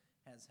miracle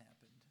has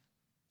happened,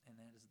 and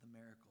that is the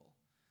miracle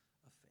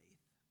of faith.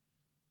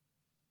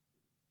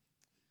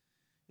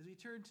 As we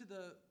turn to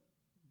the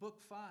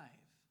Book 5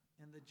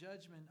 and the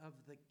judgment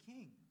of the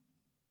king,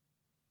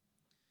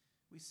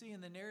 we see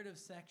in the narrative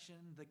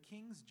section the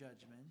king's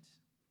judgment,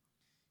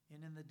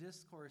 and in the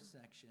discourse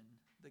section,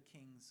 the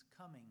king's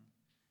coming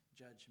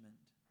judgment.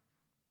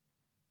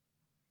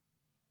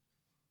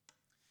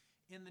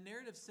 In the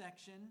narrative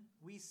section,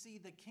 we see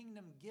the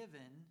kingdom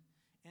given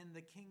and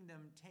the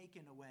kingdom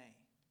taken away.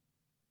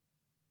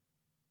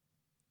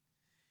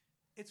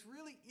 It's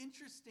really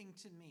interesting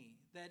to me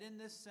that in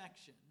this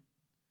section,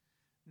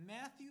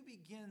 Matthew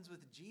begins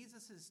with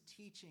Jesus'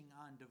 teaching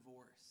on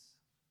divorce.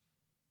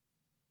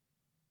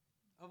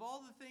 Of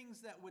all the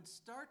things that would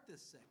start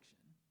this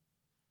section,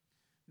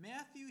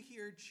 Matthew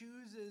here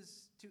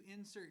chooses to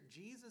insert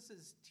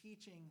Jesus'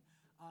 teaching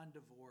on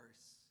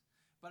divorce.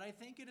 But I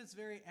think it is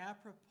very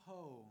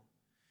apropos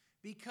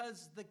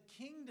because the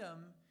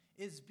kingdom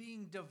is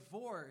being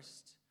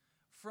divorced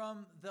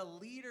from the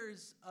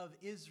leaders of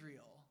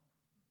Israel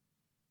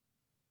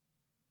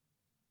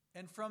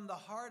and from the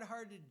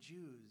hard-hearted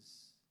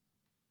Jews,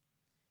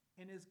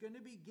 and is going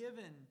to be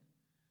given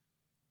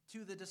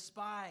to the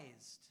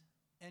despised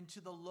and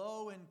to the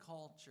low in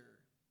culture,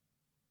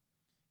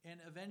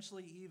 and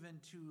eventually even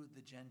to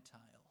the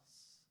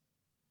Gentiles.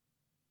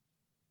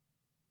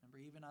 Remember,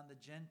 even on the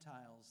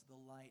Gentiles, the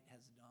light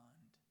has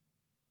dawned.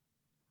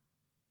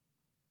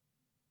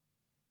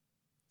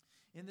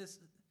 In this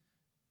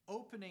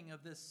opening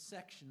of this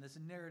section, this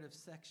narrative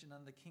section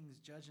on the king's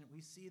judgment,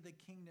 we see the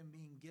kingdom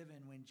being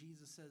given when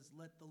Jesus says,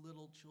 "Let the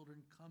little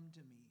children come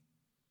to me."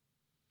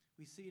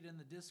 We see it in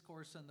the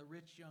discourse on the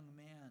rich young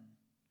man.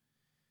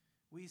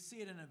 We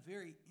see it in a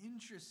very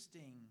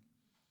interesting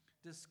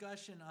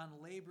discussion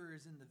on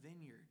laborers in the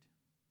vineyard.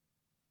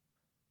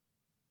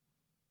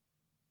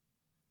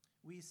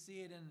 We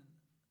see it in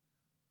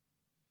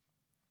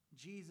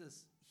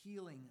Jesus'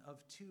 healing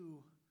of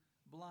 2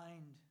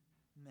 blind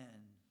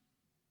men.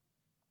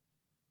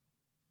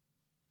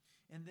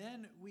 And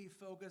then we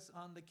focus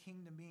on the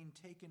kingdom being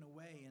taken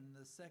away in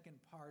the second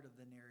part of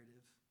the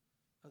narrative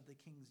of the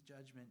king's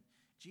judgment.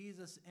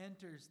 Jesus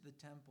enters the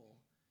temple.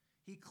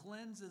 He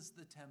cleanses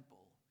the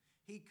temple.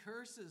 He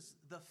curses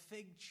the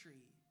fig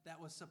tree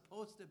that was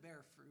supposed to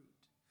bear fruit.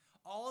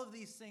 All of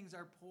these things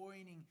are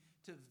pointing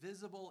to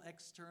visible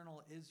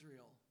external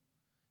Israel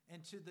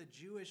and to the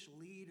Jewish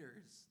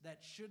leaders that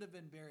should have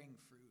been bearing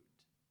fruit.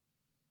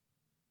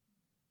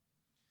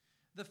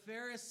 The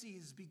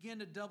Pharisees begin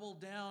to double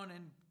down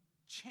and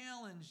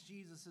challenge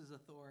Jesus'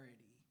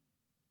 authority.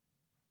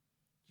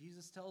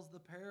 Jesus tells the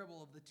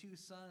parable of the two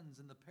sons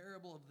and the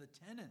parable of the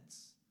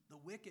tenants, the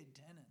wicked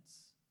tenants,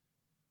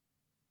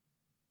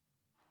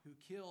 who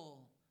kill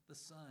the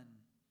son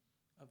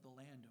of the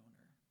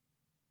landowner.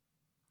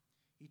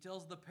 He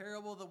tells the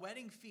parable of the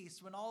wedding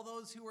feast when all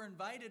those who were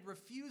invited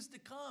refused to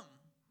come.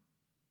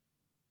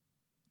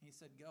 He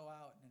said, go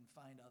out and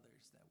find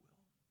others that will.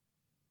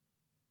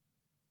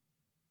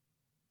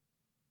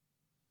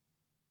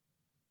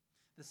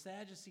 The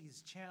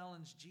Sadducees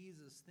challenged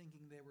Jesus,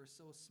 thinking they were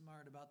so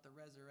smart about the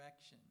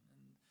resurrection,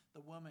 and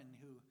the woman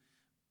who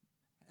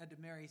had to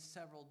marry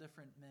several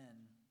different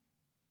men.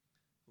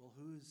 Well,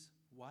 whose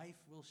wife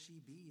will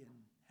she be in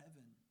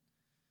heaven?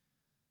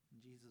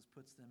 And Jesus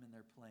puts them in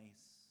their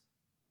place.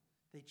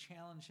 They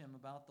challenge him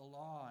about the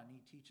law, and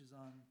he teaches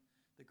on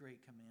the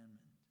great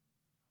commandment.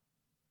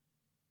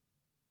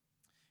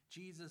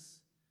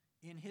 Jesus,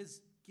 in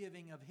his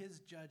giving of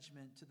his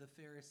judgment to the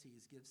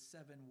Pharisees, gives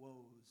 7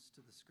 woes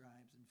to the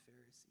scribes and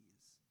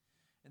Pharisees.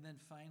 And then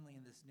finally,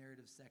 in this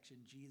narrative section,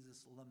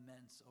 Jesus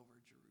laments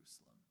over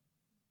Jerusalem.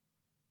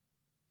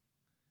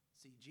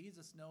 See,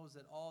 Jesus knows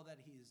that all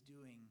that he is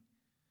doing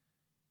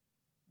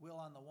will,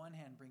 on the one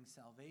hand, bring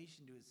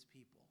salvation to his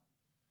people,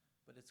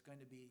 but it's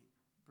going to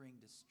bring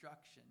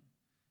destruction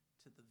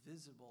to the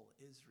visible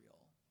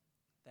Israel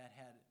that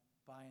had,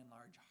 by and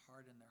large,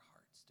 hardened their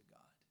hearts to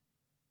God.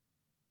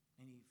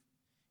 And he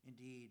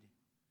indeed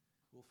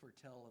will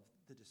foretell of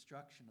the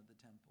destruction of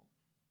the temple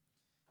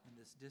in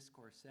this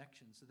discourse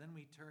section. So then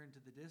we turn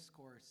to the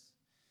discourse,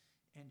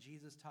 and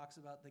Jesus talks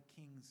about the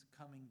king's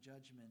coming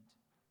judgment.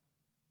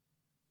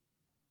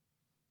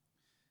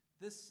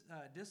 This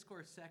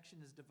discourse section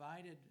is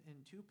divided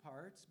in 2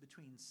 parts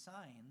between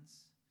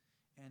signs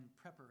and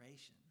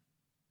preparation.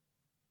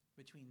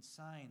 Between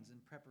signs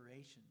and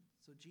preparation.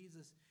 So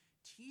Jesus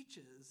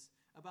teaches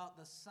about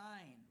the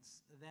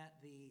signs that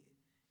the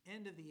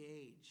end of the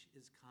age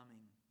is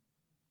coming.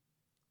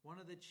 One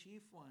of the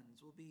chief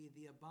ones will be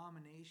the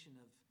abomination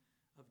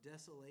of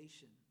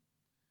desolation,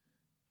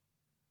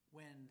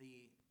 when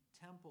the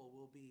temple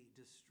will be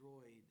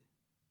destroyed.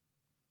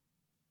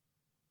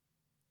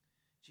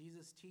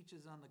 Jesus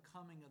teaches on the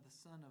coming of the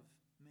Son of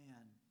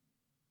Man.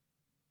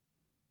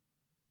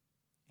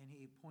 And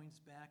he points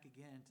back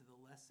again to the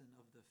lesson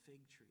of the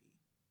fig tree,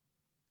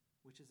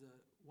 which is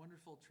a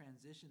wonderful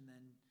transition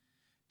then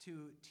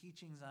to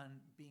teachings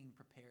on being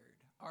prepared.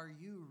 Are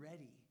you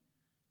ready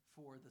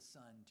for the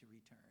Son to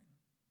return?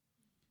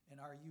 And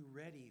are you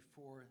ready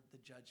for the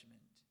judgment?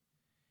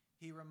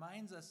 He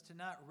reminds us to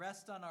not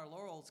rest on our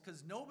laurels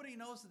because nobody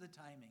knows the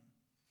timing.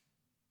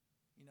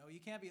 You know, you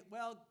can't be,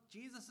 well,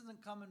 Jesus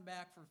isn't coming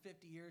back for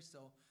 50 years,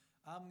 so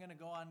I'm going to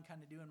go on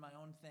kind of doing my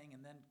own thing,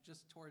 and then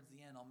just towards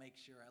the end, I'll make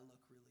sure I look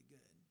really good.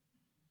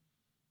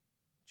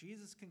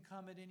 Jesus can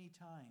come at any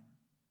time.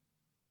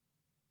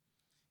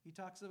 He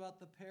talks about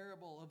the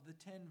parable of the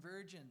 10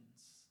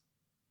 virgins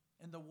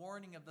and the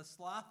warning of the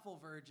slothful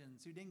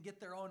virgins who didn't get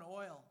their own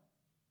oil,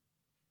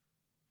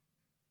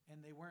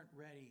 and they weren't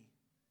ready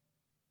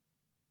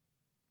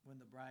when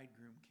the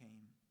bridegroom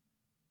came.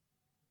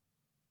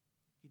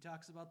 He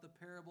talks about the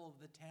parable of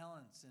the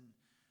talents and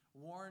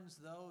warns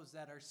those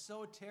that are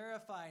so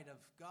terrified of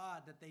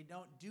God that they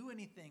don't do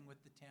anything with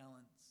the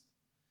talents.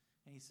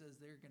 And he says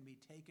they're going to be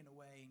taken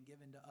away and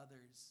given to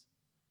others.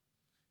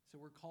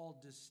 So we're called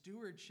to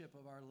stewardship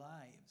of our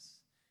lives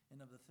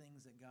and of the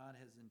things that God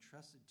has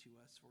entrusted to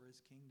us for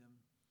his kingdom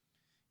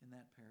in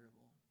that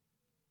parable.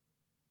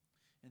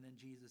 And then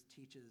Jesus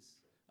teaches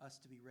us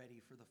to be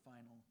ready for the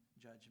final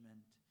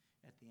judgment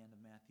at the end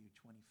of Matthew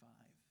 25.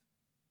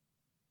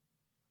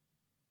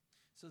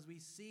 So as we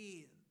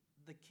see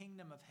the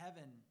kingdom of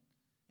heaven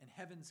and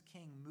heaven's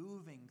king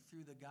moving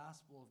through the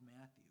Gospel of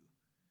Matthew,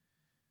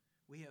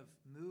 we have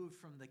moved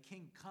from the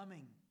king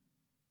coming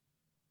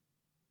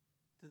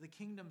to the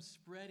kingdom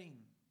spreading,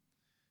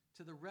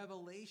 to the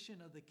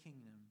revelation of the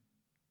kingdom,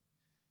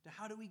 to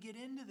how do we get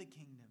into the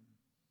kingdom,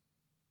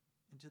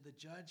 and to the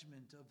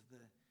judgment of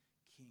the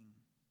king.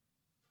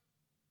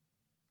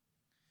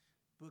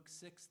 Book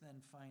 6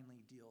 then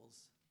finally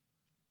deals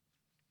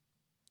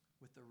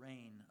with the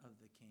reign of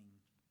the king.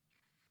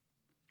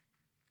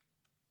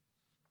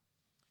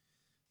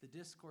 The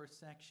discourse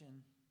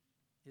section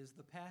is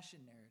the passion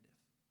narrative,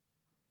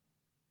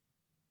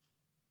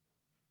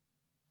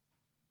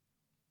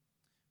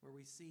 where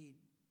we see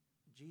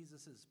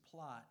Jesus'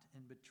 plot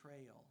and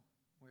betrayal,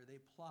 where they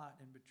plot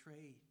and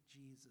betray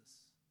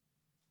Jesus.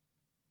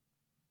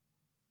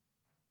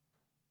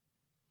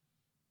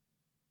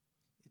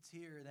 It's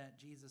here that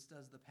Jesus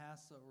does the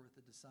Passover with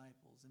the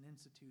disciples and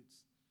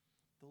institutes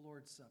the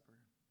Lord's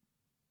Supper,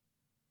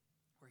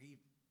 where he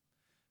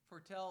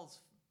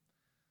foretells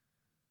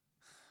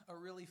a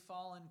really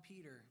fallen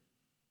Peter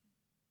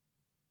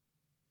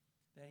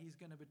that he's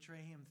going to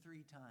betray him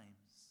 3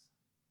 times.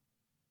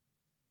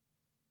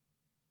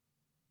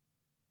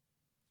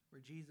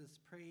 Where Jesus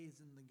prays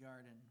in the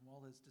garden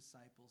while his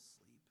disciples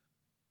sleep,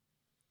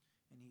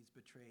 and he's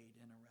betrayed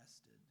and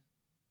arrested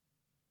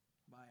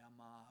by a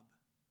mob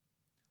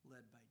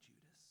led by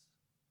Judas.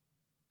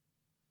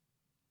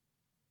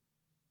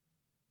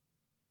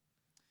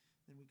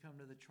 Then we come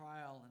to the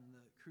trial and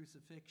the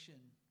crucifixion,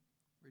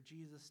 where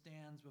Jesus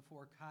stands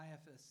before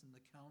Caiaphas and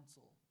the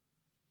council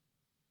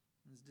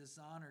and is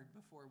dishonored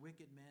before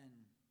wicked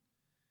men.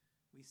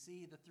 We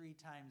see the 3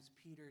 times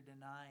Peter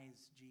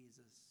denies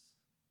Jesus.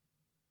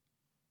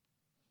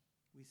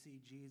 We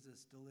see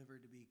Jesus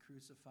delivered to be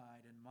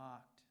crucified and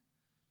mocked.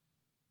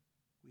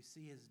 We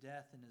see his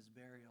death and his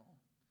burial,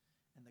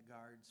 and the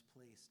guards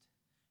placed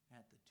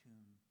at the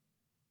tomb.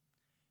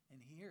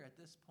 And here at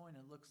this point,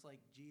 it looks like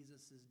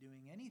Jesus is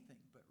doing anything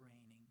but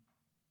reigning.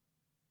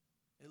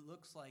 It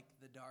looks like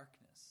the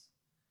darkness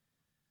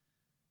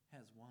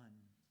has won.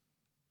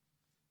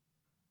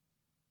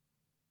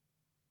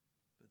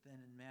 But then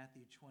in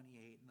Matthew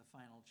 28, in the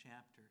final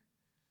chapter,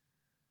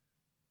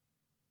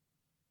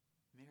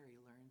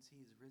 Mary learns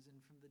he's risen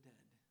from the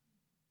dead.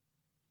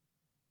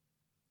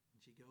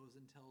 And she goes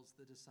and tells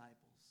the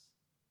disciples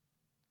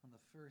on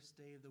the first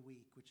day of the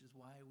week, which is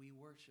why we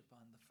worship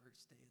on the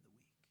first day of the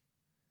week.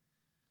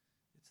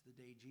 It's the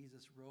day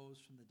Jesus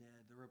rose from the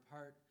dead. The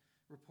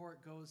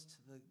report goes to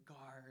the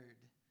guard.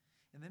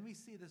 And then we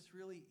see this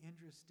really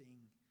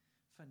interesting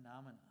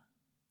phenomena,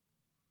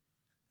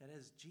 that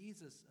as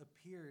Jesus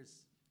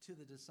appears to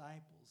the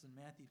disciples in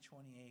Matthew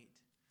 28,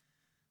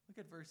 look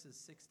at verses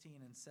 16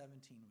 and 17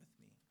 with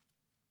me.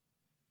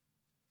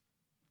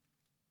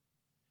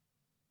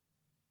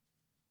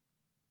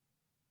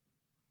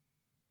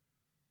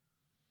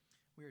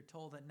 We are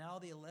told that now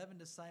the 11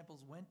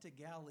 disciples went to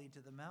Galilee,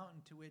 to the mountain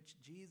to which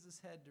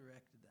Jesus had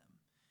directed them.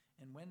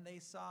 And when they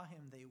saw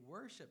him, they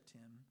worshipped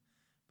him,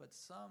 but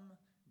some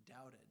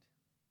doubted.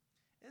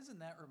 Isn't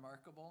that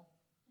remarkable?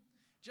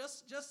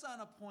 Just on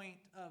a point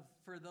of,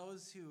 for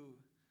those who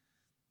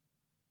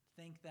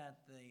think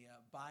that the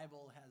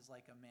Bible has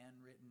like a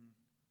man-written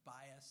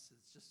bias,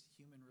 it's just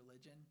human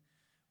religion,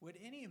 would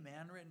any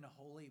man-written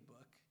holy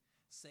book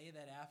say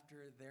that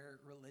after their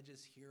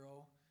religious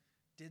hero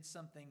did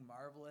something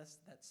marvelous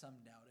that some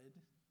doubted?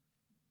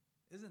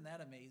 Isn't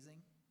that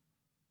amazing?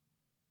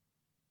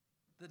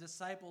 The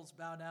disciples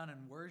bow down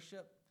and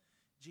worship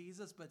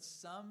Jesus, but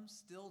some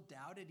still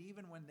doubted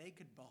even when they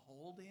could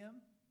behold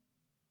him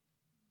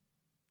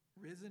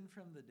risen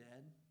from the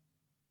dead.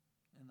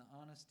 And the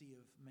honesty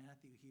of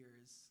Matthew here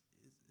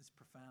is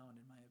profound,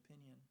 in my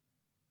opinion.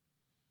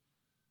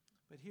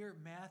 But here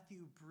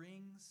Matthew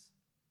brings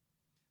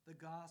the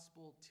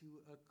gospel to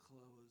a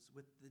close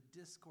with the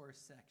discourse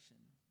section,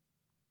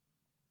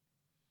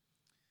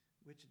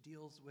 which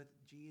deals with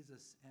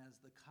Jesus as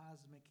the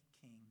cosmic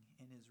king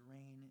in his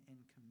reign and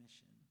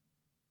commission.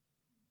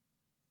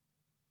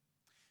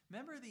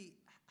 Remember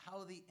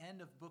how the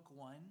end of book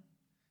 1,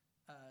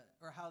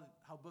 or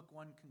how book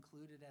 1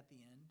 concluded at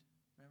the end?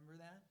 Remember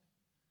that?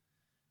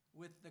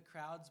 With the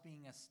crowds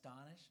being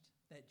astonished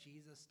that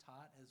Jesus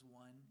taught as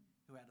one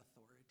who had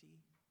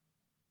authority.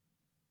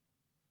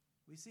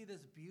 We see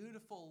this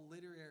beautiful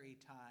literary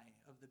tie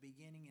of the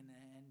beginning and the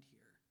end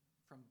here,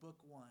 from book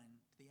 1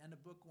 to the end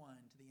of book 1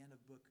 to the end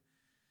of book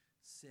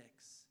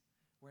 6.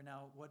 Where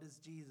now, what does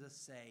Jesus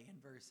say in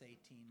verse 18?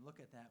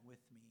 Look at that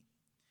with me.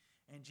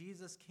 And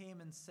Jesus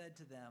came and said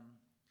to them,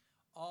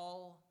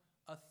 all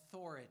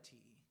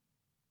authority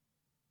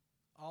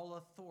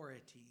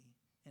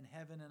in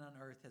heaven and on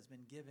earth has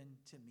been given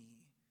to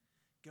me.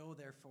 Go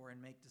therefore and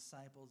make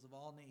disciples of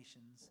all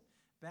nations,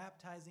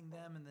 baptizing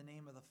them in the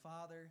name of the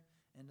Father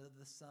and of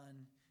the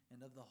Son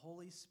and of the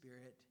Holy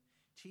Spirit,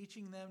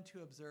 teaching them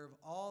to observe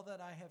all that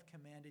I have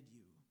commanded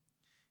you.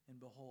 And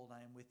behold,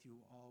 I am with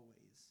you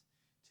always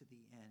to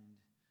the end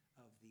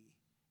of the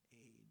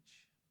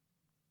age.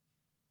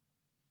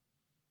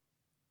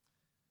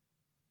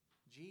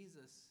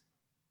 Jesus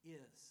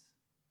is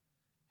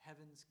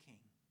heaven's king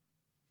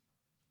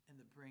and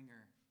the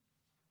bringer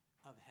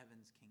of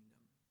heaven's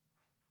kingdom.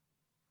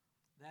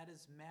 That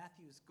is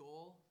Matthew's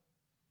goal.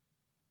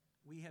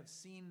 We have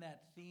seen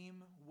that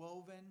theme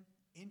woven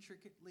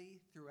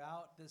intricately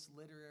throughout this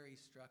literary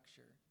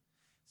structure.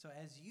 So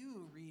as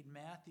you read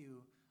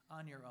Matthew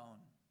on your own,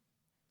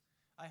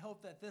 I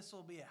hope that this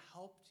will be a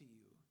help to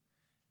you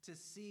to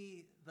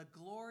see the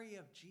glory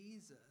of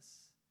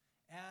Jesus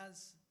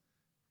as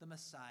the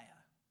Messiah.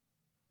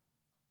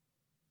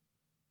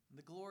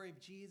 The glory of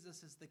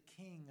Jesus as the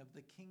King of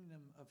the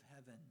kingdom of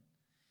heaven.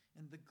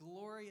 And the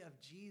glory of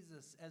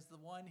Jesus as the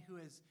one who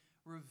has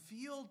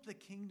revealed the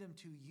kingdom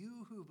to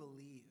you who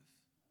believe.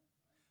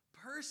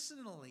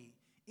 Personally,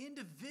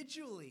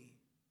 individually.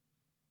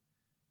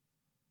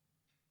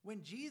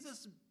 When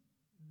Jesus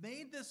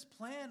made this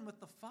plan with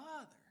the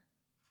Father,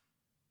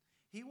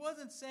 He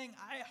wasn't saying,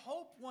 I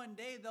hope one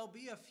day there'll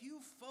be a few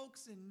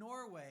folks in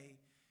Norway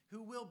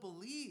who will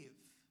believe.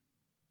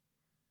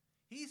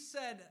 He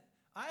said,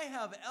 I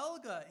have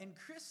Elga and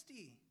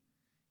Christy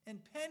and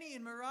Penny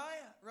and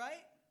Mariah,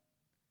 right?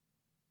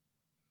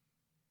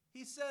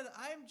 He said,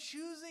 I'm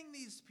choosing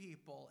these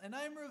people and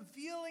I'm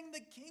revealing the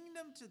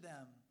kingdom to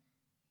them.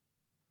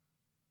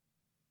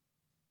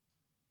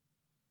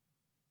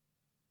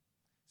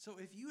 So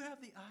if you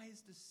have the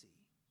eyes to see,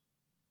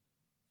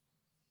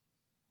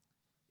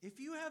 if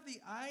you have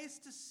the eyes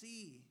to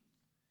see,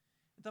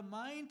 the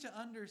mind to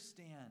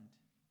understand,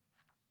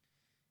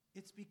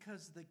 it's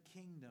because the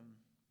kingdom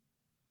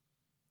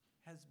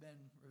has been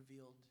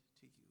revealed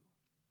to you.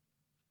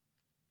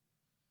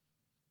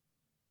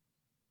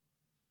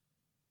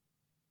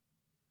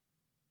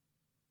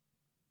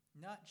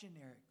 Not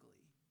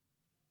generically,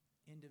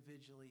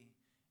 individually,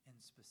 and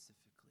specifically.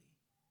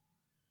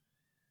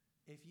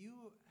 If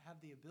you have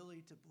the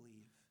ability to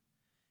believe,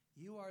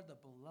 you are the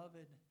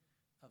beloved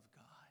of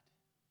God.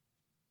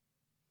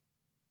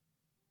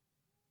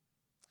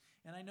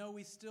 And I know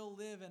we still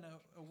live in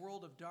a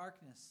world of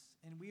darkness,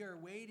 and we are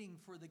waiting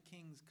for the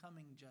King's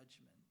coming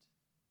judgment.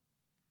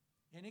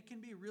 And it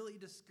can be really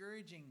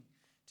discouraging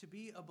to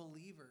be a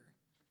believer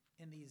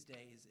in these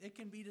days. It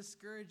can be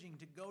discouraging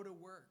to go to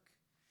work.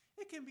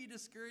 It can be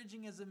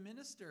discouraging as a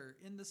minister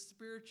in the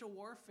spiritual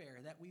warfare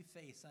that we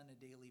face on a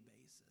daily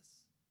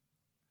basis.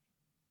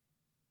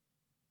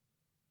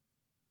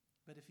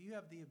 But if you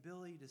have the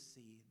ability to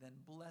see, then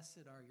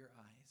blessed are your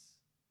eyes.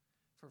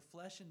 For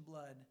flesh and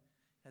blood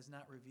has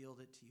not revealed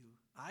it to you.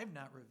 I've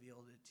not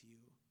revealed it to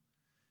you,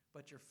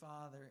 but your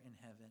Father in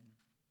heaven.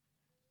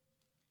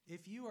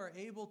 If you are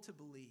able to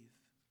believe,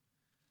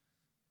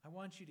 I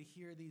want you to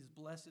hear these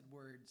blessed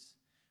words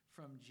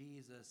from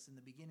Jesus in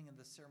the beginning of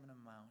the Sermon on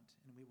the Mount,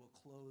 and we will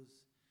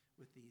close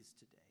with these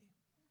today.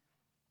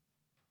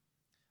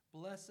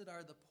 Blessed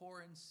are the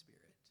poor in spirit,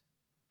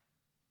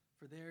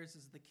 for theirs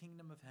is the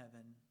kingdom of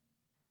heaven.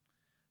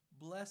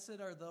 Blessed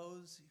are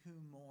those who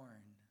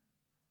mourn,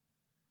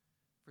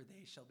 for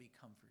they shall be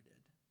comforted.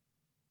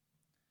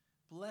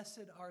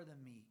 Blessed are the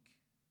meek,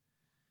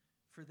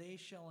 for they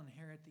shall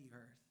inherit the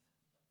earth.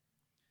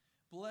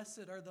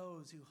 Blessed are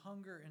those who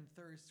hunger and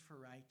thirst for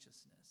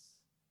righteousness,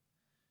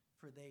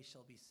 for they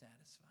shall be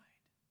satisfied.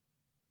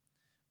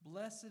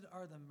 Blessed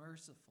are the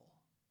merciful,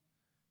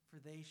 for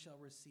they shall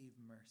receive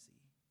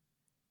mercy.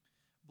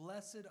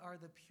 Blessed are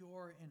the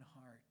pure in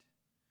heart,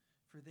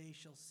 for they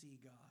shall see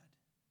God.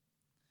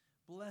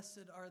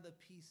 Blessed are the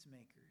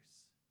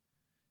peacemakers,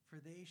 for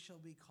they shall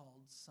be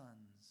called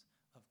sons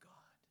of God.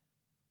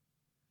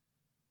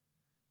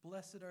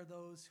 Blessed are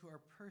those who are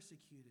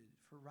persecuted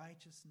for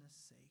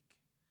righteousness' sake,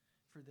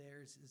 for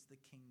theirs is the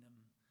kingdom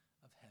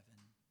of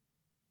heaven.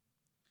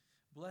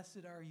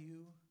 Blessed are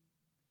you,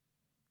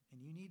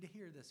 and you need to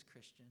hear this,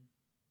 Christian.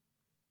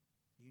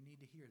 You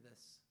need to hear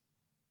this.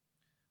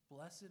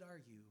 Blessed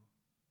are you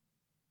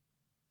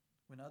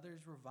when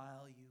others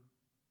revile you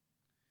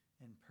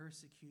and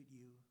persecute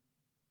you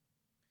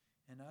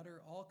and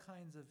utter all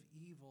kinds of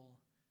evil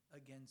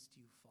against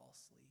you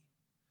falsely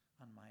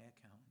on my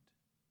account.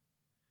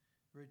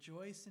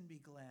 Rejoice and be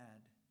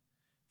glad,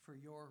 for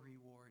your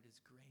reward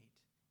is great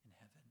in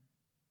heaven.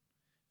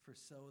 For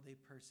so they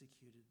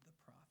persecuted the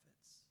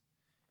prophets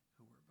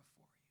who were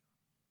before you.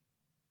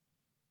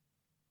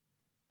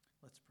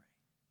 Let's pray.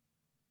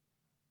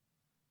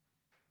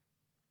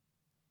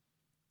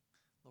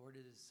 Lord,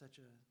 it is such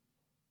a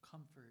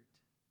comfort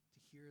to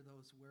hear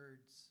those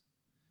words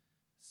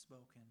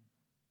spoken.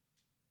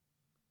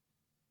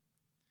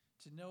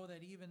 To know that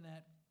even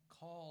that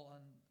call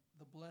on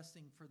the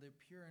blessing for the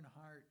pure in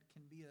heart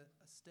can be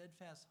a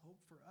steadfast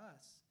hope for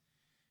us,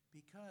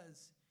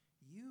 because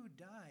you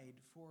died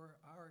for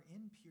our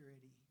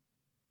impurity.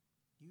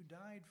 You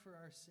died for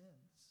our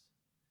sins,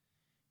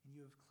 and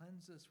you have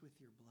cleansed us with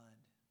your blood.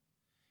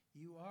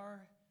 You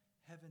are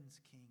heaven's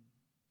King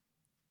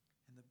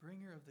and the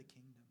bringer of the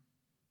kingdom.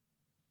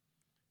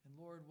 And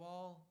Lord,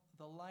 while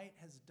the light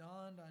has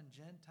dawned on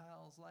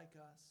Gentiles like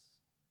us,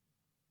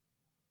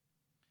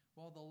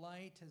 while the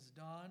light has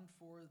dawned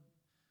for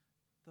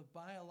the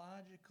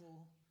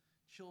biological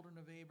children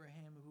of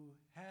Abraham who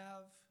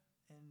have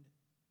and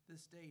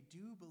this day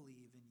do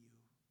believe in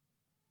you,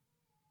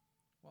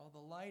 while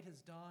the light has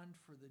dawned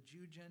for the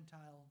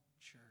Jew-Gentile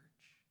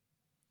church,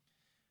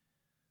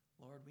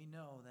 Lord, we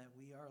know that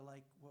we are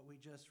like what we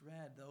just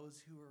read,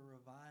 those who are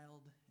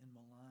reviled and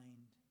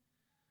maligned,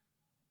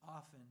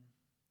 often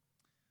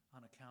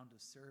on account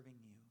of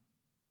serving you.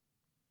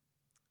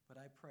 But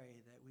I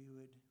pray that we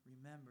would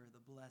remember the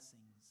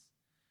blessings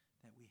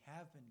that we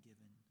have been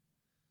given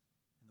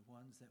and the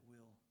ones that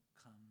will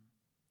come.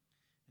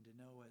 And to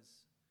know, as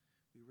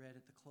we read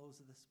at the close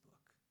of this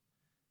book,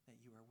 that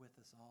you are with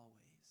us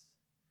always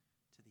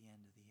to the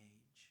end of the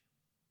age.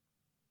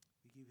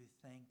 We give you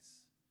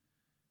thanks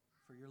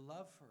for your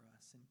love for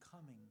us in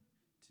coming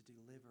to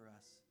deliver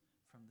us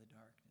from the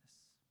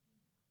darkness.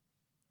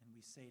 And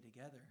we say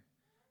together,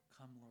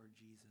 come, Lord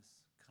Jesus,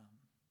 come.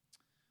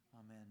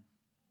 Amen.